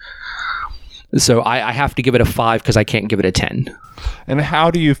amazing. So I have to give it a 5 because I can't give it a 10. And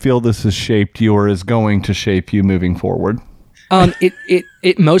how do you feel this has shaped you or is going to shape you moving forward?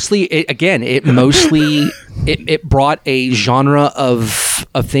 It mostly brought a genre of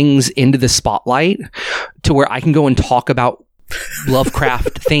things into the spotlight to where I can go and talk about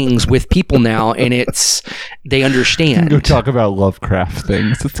Lovecraft things with people now, and they understand. Go talk about Lovecraft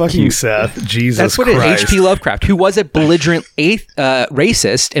things. It's fucking cute. Seth, Jesus That's what Christ. H.P. Lovecraft, who was a belligerent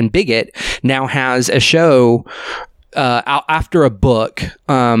racist and bigot, now has a show after a book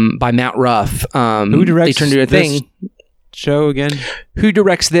by Matt Ruff. Who directs they turned into a thing. Show again? Who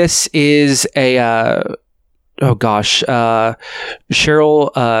directs this is a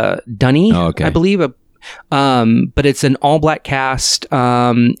Cheryl Dunny, I believe. But it's an all-black cast,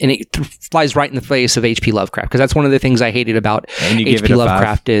 and it flies right in the face of H.P. Lovecraft, because that's one of the things I hated about H.P.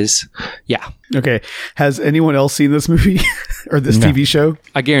 Lovecraft is, Okay, has anyone else seen this movie or this TV show?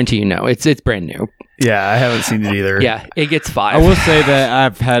 I guarantee you no. It's brand new. Yeah, I haven't seen it either. Yeah, it gets 5. I will say that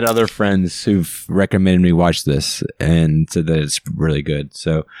I've had other friends who've recommended me watch this and said that it's really good.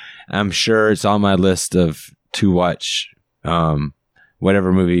 So I'm sure it's on my list to watch.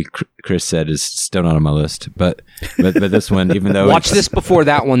 Whatever movie Chris said is still not on my list, but this one, even though watch this before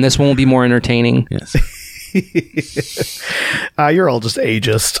that one, this one will be more entertaining. Yes. You're all just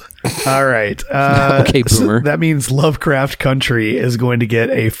ageist. All right. Okay, boomer. So that means Lovecraft Country is going to get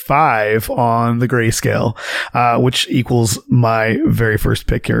a 5 on the grayscale, which equals my very first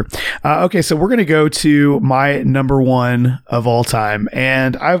pick here. Okay, so we're going to go to my number 1 of all time,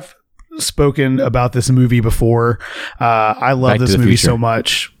 and I've spoken about this movie before. I love this movie so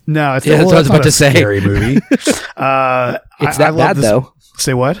much. No, it's that's what I was about to say. Scary movie. It's that bad though.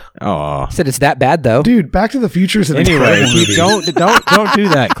 Say what? Oh, I said it's that bad though, dude. Back to the Future is an anyway. movie. Don't do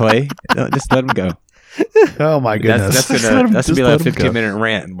that, Clay. Just let him go. Oh my goodness, that's gonna be like a 15-minute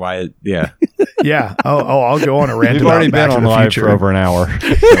rant. Why? Yeah. Yeah. Oh, I'll go on a rant. We've about already Back been to on the live Future for over an hour.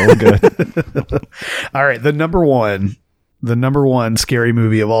 So we're good. All right, the number one scary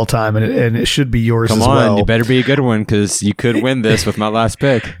movie of all time, and it should be yours Come as on, well. you better be a good one, because you could win this with my last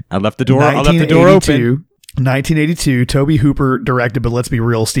pick. I left the door open. 1982, Tobe Hooper directed, but let's be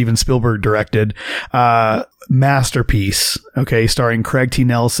real, Steven Spielberg directed. Masterpiece. Okay, starring Craig T.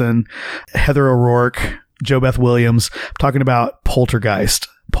 Nelson, Heather O'Rourke, Jo Beth Williams. I'm talking about Poltergeist.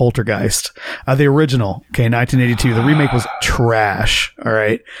 The original, 1982. The remake was trash. All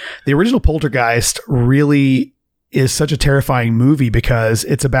right. The original Poltergeist really is such a terrifying movie because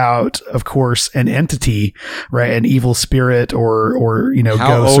it's about, of course, an entity, right? An evil spirit or How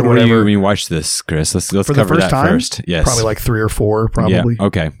ghosts old or whatever. were you when you watched this, Chris? Let's For cover the first that time? first. Yes. Probably like 3 or 4, probably. Yeah.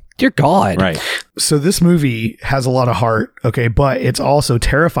 Okay. Dear God. Right. So this movie has a lot of heart, okay, but it's also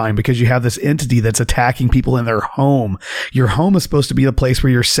terrifying because you have this entity that's attacking people in their home. Your home is supposed to be the place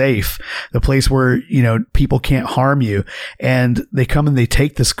where you're safe, the place where, people can't harm you. And they come and they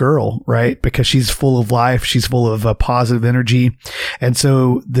take this girl, right? Because she's full of life. She's full of positive energy. And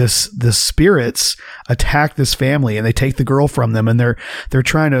so the spirits attack this family and they take the girl from them, and they're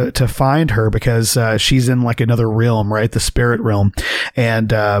trying to find her because she's in like another realm, right? The spirit realm.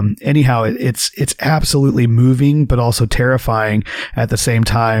 And anyhow, it's it's absolutely moving, but also terrifying at the same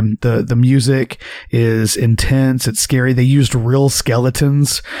time. The music is intense. It's scary. They used real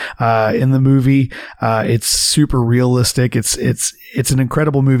skeletons in the movie. It's super realistic. It's an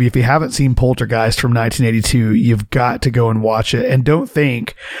incredible movie. If you haven't seen Poltergeist from 1982, you've got to go and watch it. And don't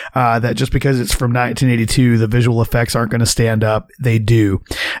think that just because it's from 1982, the visual effects aren't going to stand up. They do.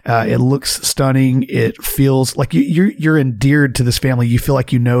 It looks stunning. It feels like you're endeared to this family. You feel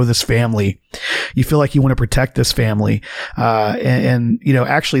like you know this family. You feel like you want to protect this family. And you know,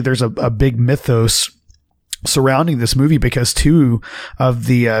 actually, there's a big mythos surrounding this movie because two of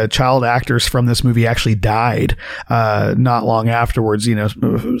the child actors from this movie actually died not long afterwards, you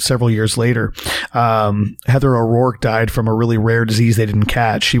know, several years later. Heather O'Rourke died from a really rare disease they didn't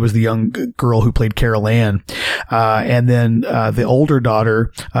catch. She was the young girl who played Carol Ann. And then the older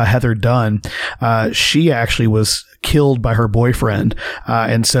daughter, Heather Dunn, she actually was killed by her boyfriend.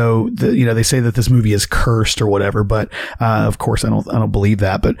 And so they say that this movie is cursed or whatever, but of course I don't believe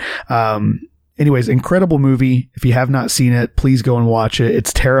that. But anyways, incredible movie. If you have not seen it, please go and watch it.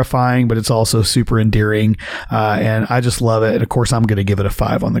 It's terrifying, but it's also super endearing. And I just love it. And of course, I'm going to give it a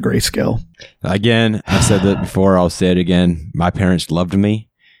 5 on the grayscale. Again, I said that before. I'll say it again. My parents loved me.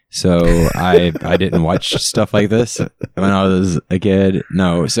 So I didn't watch stuff like this when I was a kid.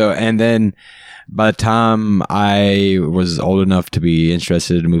 No. So, and then by the time I was old enough to be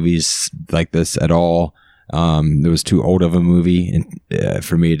interested in movies like this at all, it was too old of a movie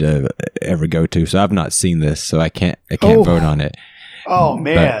for me to ever go to. So I've not seen this, so I can't vote on it. Oh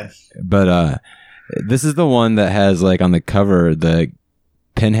man. But this is the one that has like on the cover the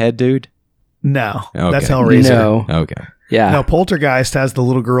pinhead dude. No, okay. That's Hellraiser. No. Okay. Yeah. No, Poltergeist has the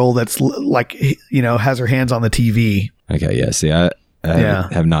little girl that's like, you know, has her hands on the TV. Okay. Yeah. See, I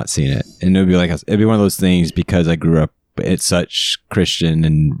have not seen it, and it'd be one of those things because I grew up it's such Christian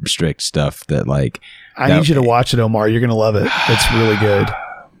and strict stuff that like. I need you to watch it, Omar. You're going to love it. It's really good.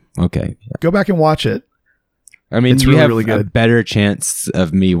 Okay. Go back and watch it. I mean, it's you really, have really good. a better chance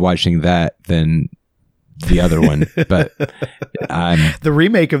of me watching that than the other one, but the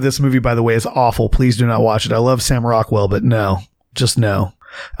remake of this movie, by the way, is awful. Please do not watch it. I love Sam Rockwell, but no, just no.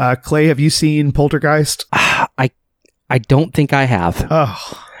 Clay, have you seen Poltergeist? I don't think I have.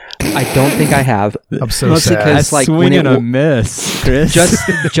 Oh, I don't think I have. I'm so Mostly sad. because, like, swing and a miss, Chris.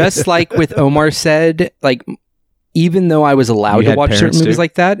 just like with Omar said, like, even though I was allowed to watch certain movies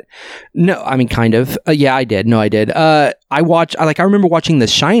like that, no, I mean, kind of. Yeah, I did. No, I did. I remember watching The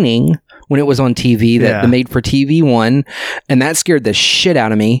Shining when it was on TV, the made-for-TV one, and that scared the shit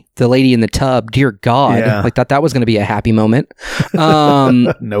out of me. The lady in the tub, dear God, like that was going to be a happy moment.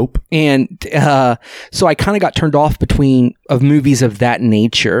 Nope. And so I kind of got turned off of movies of that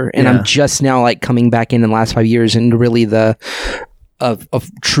nature, and I'm just now like coming back in the last 5 years into really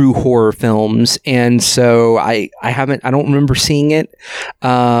of true horror films, and so I don't remember seeing it.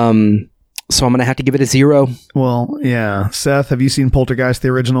 So I'm going to have to give it a 0. Well, yeah. Seth, have you seen Poltergeist, the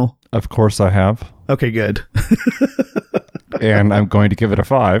original? Of course I have. Okay, good. And I'm going to give it a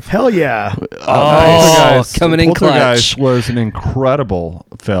 5. Hell yeah. Poltergeist, coming in clutch. Poltergeist was an incredible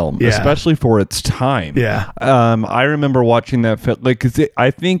film, especially for its time. Yeah. I remember watching that film. Like,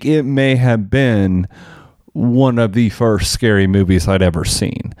 I think it may have been one of the first scary movies I'd ever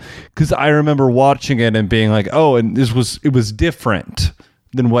seen. Because I remember watching it and being like, oh, and it was different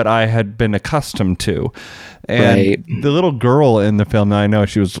than what I had been accustomed to. And the little girl in the film, I know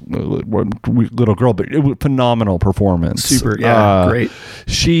she was a little girl, but it was phenomenal performance. Super, great.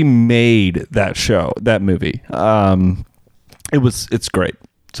 She made that movie. It's great.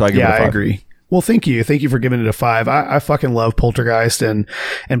 So I give it a 5. I agree. Well, thank you. Thank you for giving it a 5. I fucking love Poltergeist, and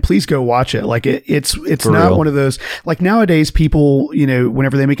please go watch it. Like it's not real. One of those, like nowadays people, you know,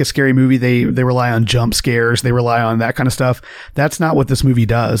 whenever they make a scary movie, they rely on jump scares. They rely on that kind of stuff. That's not what this movie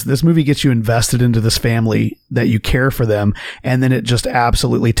does. This movie gets you invested into this family, that you care for them, and then it just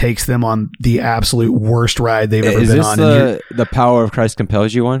absolutely takes them on the absolute worst ride they've ever been on. Is this the Power of Christ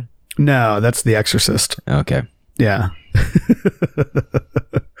Compels You one? No, that's The Exorcist. Okay. Yeah.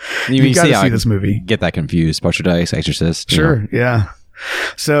 You got to see this movie. Get that confused. Poltergeist, Exorcist. Sure. Yeah.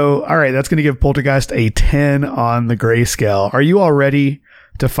 So, all right, that's going to give Poltergeist a 10 on the grayscale. Are you all ready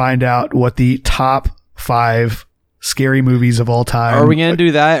to find out what the top 5 scary movies of all time? Are we going to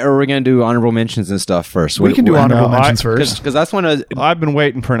do that, or are we going to do honorable mentions and stuff first? We can do honorable mentions first. Because that's one of... I've been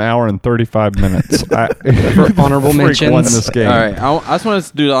waiting for an hour and 35 minutes for honorable mentions. Won this game. All right, I just want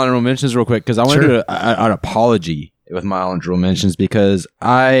to do the honorable mentions real quick, because I want to do an apology with my honorable mentions, because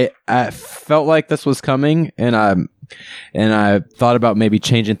I felt like this was coming, and I thought about maybe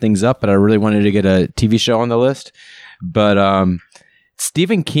changing things up, but I really wanted to get a TV show on the list. But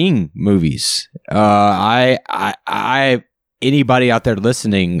Stephen King movies. Anybody out there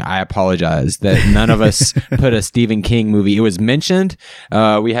listening, I apologize that none of us put a Stephen King movie. It was mentioned.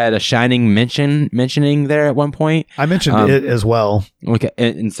 We had a Shining mentioning there at one point. I mentioned it as well. Okay,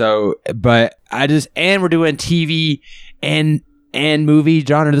 and so, but we're doing TV and movie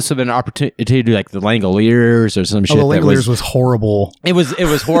genre. This would have been an opportunity to do like The Langoliers or some shit. The Langoliers was horrible. It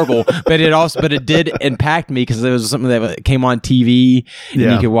was horrible, but it did impact me because it was something that came on TV and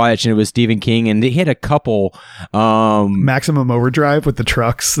you could watch, and it was Stephen King, and he had a couple Maximum Overdrive with the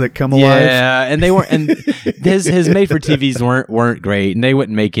trucks that come alive. Yeah, and they weren't, and his made for TVs weren't great, and they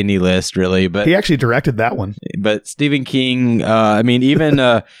wouldn't make any list really. But he actually directed that one. But Stephen King, I mean, even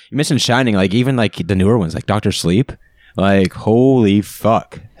you mentioned Shining, like even like the newer ones, like Dr. Sleep. Like, holy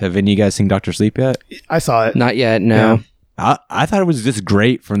fuck. Have any of you guys seen Dr. Sleep yet? I saw it. Not yet, no. Yeah. I thought it was just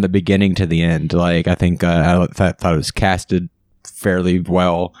great from the beginning to the end. Like, I think I thought it was casted fairly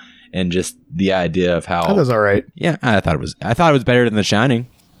well, and just the idea of how... That was all right. Yeah, I thought it was better than The Shining.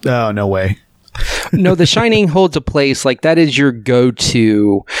 Oh, no way. No, The Shining holds a place. Like, that is your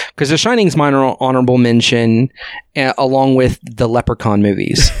go-to. Because The Shining's my honorable mention, along with the Leprechaun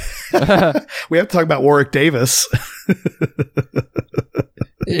movies. We have to talk about Warwick Davis.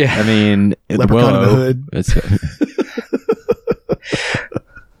 Yeah. I mean, Leprechaun in the Hood.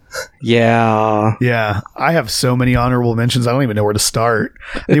 Yeah. I have so many honorable mentions. I don't even know where to start.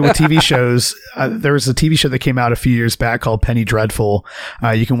 I mean, with TV shows, there was a TV show that came out a few years back called Penny Dreadful.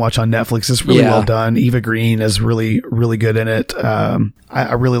 You can watch on Netflix. It's really well done. Eva Green is really, really good in it.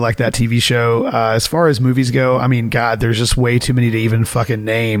 I really like that TV show. As far as movies go, I mean, God, there's just way too many to even fucking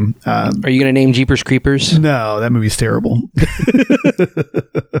name. Are you going to name Jeepers Creepers? No, that movie's terrible.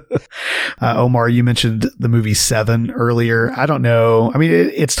 Omar, you mentioned the movie Seven earlier. I don't know. I mean,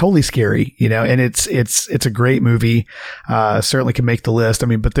 it's totally scary, you know, and it's a great movie. Certainly can make the list. I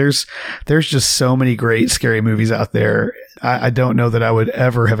mean, but there's just so many great scary movies out there. I don't know that I would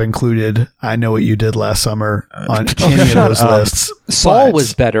ever have included I Know What You Did Last Summer on any of those lists. Saw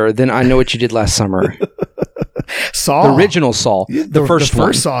was better than I Know What You Did Last Summer. Saw, the original Saw, the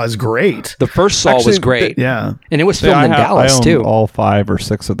first Saw is great. The first Saw was great. Yeah, and it was filmed in Dallas too. All 5 or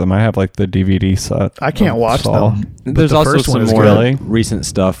 6 of them. I have like the DVD set. I can't watch them. There's also some more recent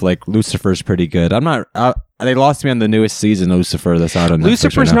stuff like Lucifer's pretty good. They lost me on the newest season, Lucifer. That's out on Netflix.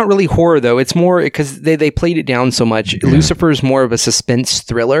 Lucifer's not really horror though. It's more because they played it down so much. Yeah. Lucifer's more of a suspense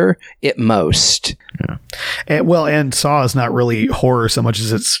thriller at most. Yeah. And Saw is not really horror so much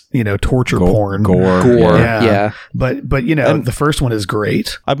as it's, you know, torture porn, gore. Yeah. But you know, the first one is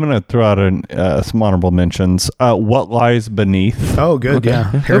great. I'm gonna throw out some honorable mentions. What Lies Beneath? Oh, good. Okay. Yeah,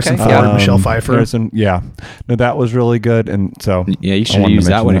 Harrison Ford, Michelle Pfeiffer. No, that was really good. And so you should use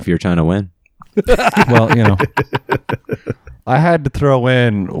that one if you're trying to win. Well, you know, I had to throw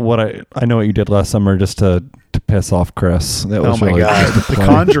in I Know What You Did Last Summer just to piss off Chris. That was my God. The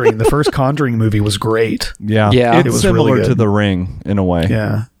Conjuring, the first Conjuring movie was great. Yeah. It was similar really to The Ring in a way.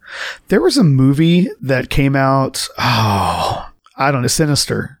 Yeah. There was a movie that came out. I don't know.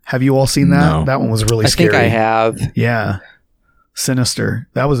 Sinister. Have you all seen that? No. That one was really scary. I think I have. Yeah. Sinister.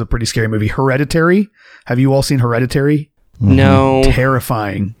 That was a pretty scary movie. Hereditary. Have you all seen Hereditary? No.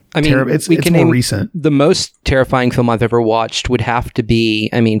 Terrifying. I mean, it's more recent. The most terrifying film I've ever watched would have to be,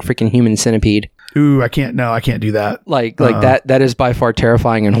 freaking Human Centipede. Ooh, I can't do that. Like that is by far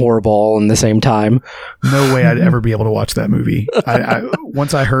terrifying and horrible all in the same time. No way I'd ever be able to watch that movie.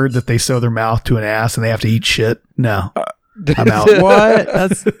 Once I heard that they sew their mouth to an ass and they have to eat shit, no. I'm out. What?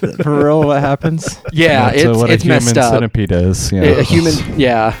 That's for real what happens? Yeah, it's messed up. Human Centipede is. Yeah. A human,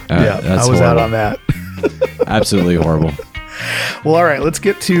 yeah. I was out on that. Absolutely horrible. Well, all right, let's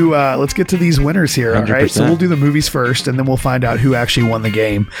get to these winners here. 100%. All right, so we'll do the movies first, and then we'll find out who actually won the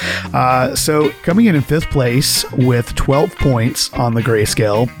game. So coming in 5th place with 12 points on the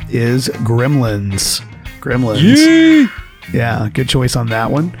grayscale is Gremlins. Yee! Yeah, good choice on that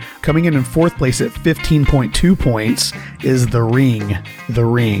one. Coming in 4th place at 15.2 points is The Ring. The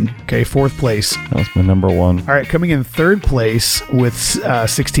Ring. Okay, 4th place. That was my number 1. All right, coming in 3rd place with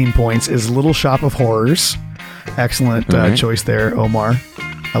 16 points is Little Shop of Horrors. Excellent choice there, Omar.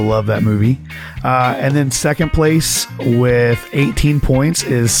 I love that movie. And then 2nd place with 18 points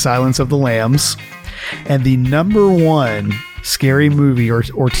is Silence of the Lambs. And the number 1 scary movie or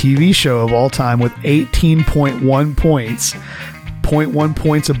TV show of all time with 18.1 points, 0.1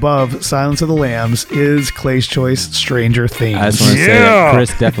 points above Silence of the Lambs, is Clay's choice, Stranger Things. I just want to say that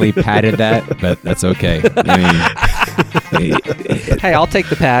Chris definitely patted that, but that's okay. Hey, I'll take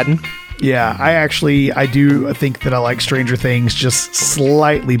the padding. Yeah, I do think that I like Stranger Things just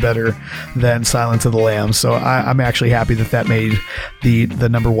slightly better than Silence of the Lambs. So I'm actually happy that made the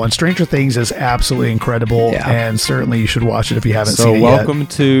number one. Stranger Things is absolutely incredible, and certainly you should watch it if you haven't seen it yet. So welcome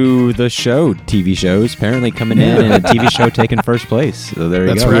to the show. TV shows apparently coming in, and a TV show taking first place. So there you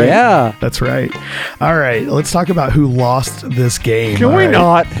That's go. right. Yeah. That's right. All right, let's talk about who lost this game. Can we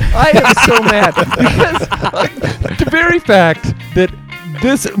not? I am so mad because the very fact that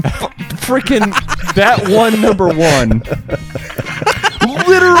this freaking that one number one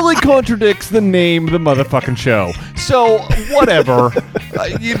literally contradicts the name of the motherfucking show. So whatever,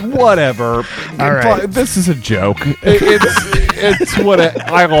 whatever. All right. This is a joke. It's what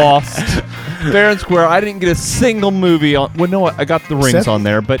I lost. Fair and square. I didn't get a single movie on. Well, no, I got The Rings Seth? on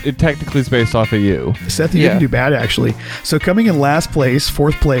there, but it technically is based off of you. Seth, you didn't do bad, actually. So coming in last place,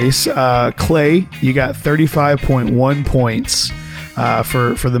 fourth place, Clay, you got 35.1 points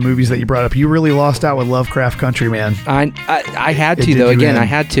for the movies that you brought up. You really lost out with Lovecraft Country, man. I had It to, did though. you Again, in. I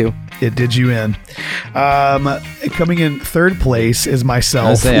had to. It did you in. Coming in third place is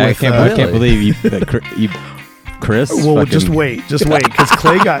myself. I can't believe you, Chris. Well, fucking- just wait, because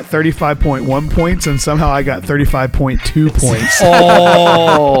Clay got 35.1 points, and somehow I got 35.2 points.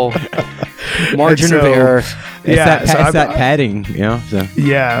 Oh, margin of so- error. It's Yeah, that padding, you know. So.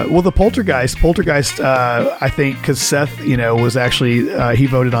 Yeah, well, the Poltergeist, I think, because Seth, was actually he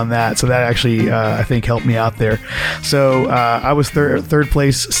voted on that, so that actually I think helped me out there. So I was third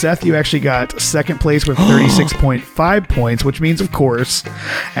place. Seth, you actually got second place with 36.5 points, which means, of course,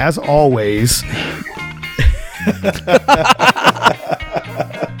 as always.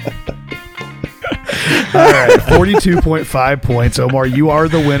 All right, 42.5 points. Omar, you are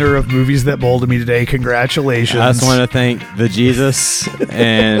the winner of Movies That Molded Me today. Congratulations. I just want to thank the Jesus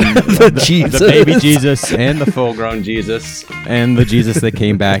and Jesus. the baby Jesus and the full-grown Jesus and the Jesus that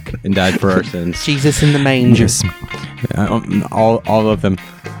came back and died for our sins. Jesus in the manger. All of them.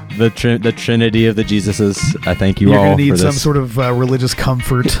 The Trinity of the Jesuses. I thank you You're all going to need for some this. sort of religious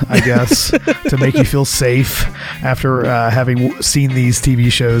comfort, I guess, to make you feel safe after having seen these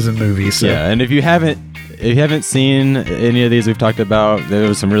TV shows and movies. So. Yeah, and if you haven't seen any of these we've talked about, there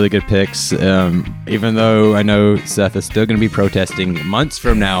was some really good picks. Even though I know Seth is still going to be protesting months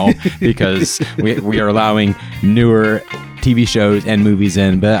from now because we are allowing newer TV shows and movies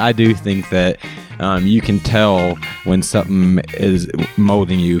in, but I do think that you can tell when something is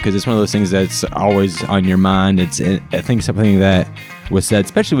molding you, because it's one of those things that's always on your mind. I think something that was said,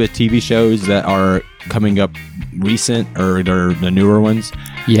 especially with TV shows that are coming up recent or they're the newer ones,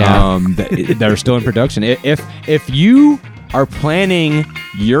 that are still in production. If you are planning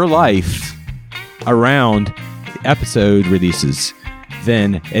your life around episode releases,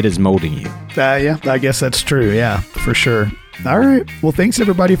 then it is molding you. Yeah, I guess that's true. Yeah, for sure. All right. Well, thanks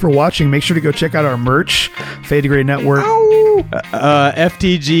everybody for watching. Make sure to go check out our merch, Fade to Grey Network.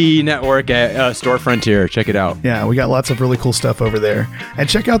 FTG Network at Store Frontier. Check it out. Yeah, we got lots of really cool stuff over there. And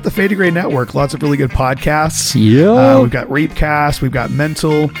check out the Fade to Grey Network. Lots of really good podcasts. Yeah. We've got Reapcast. We've got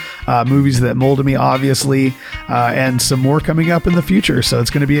Mental, Movies That Molded Me, obviously, and some more coming up in the future. So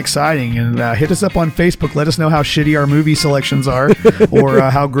it's going to be exciting. And hit us up on Facebook. Let us know how shitty our movie selections are or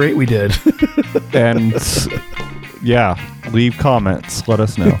how great we did. And yeah, leave comments. Let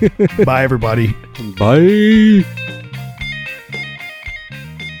us know. Bye, everybody. Bye.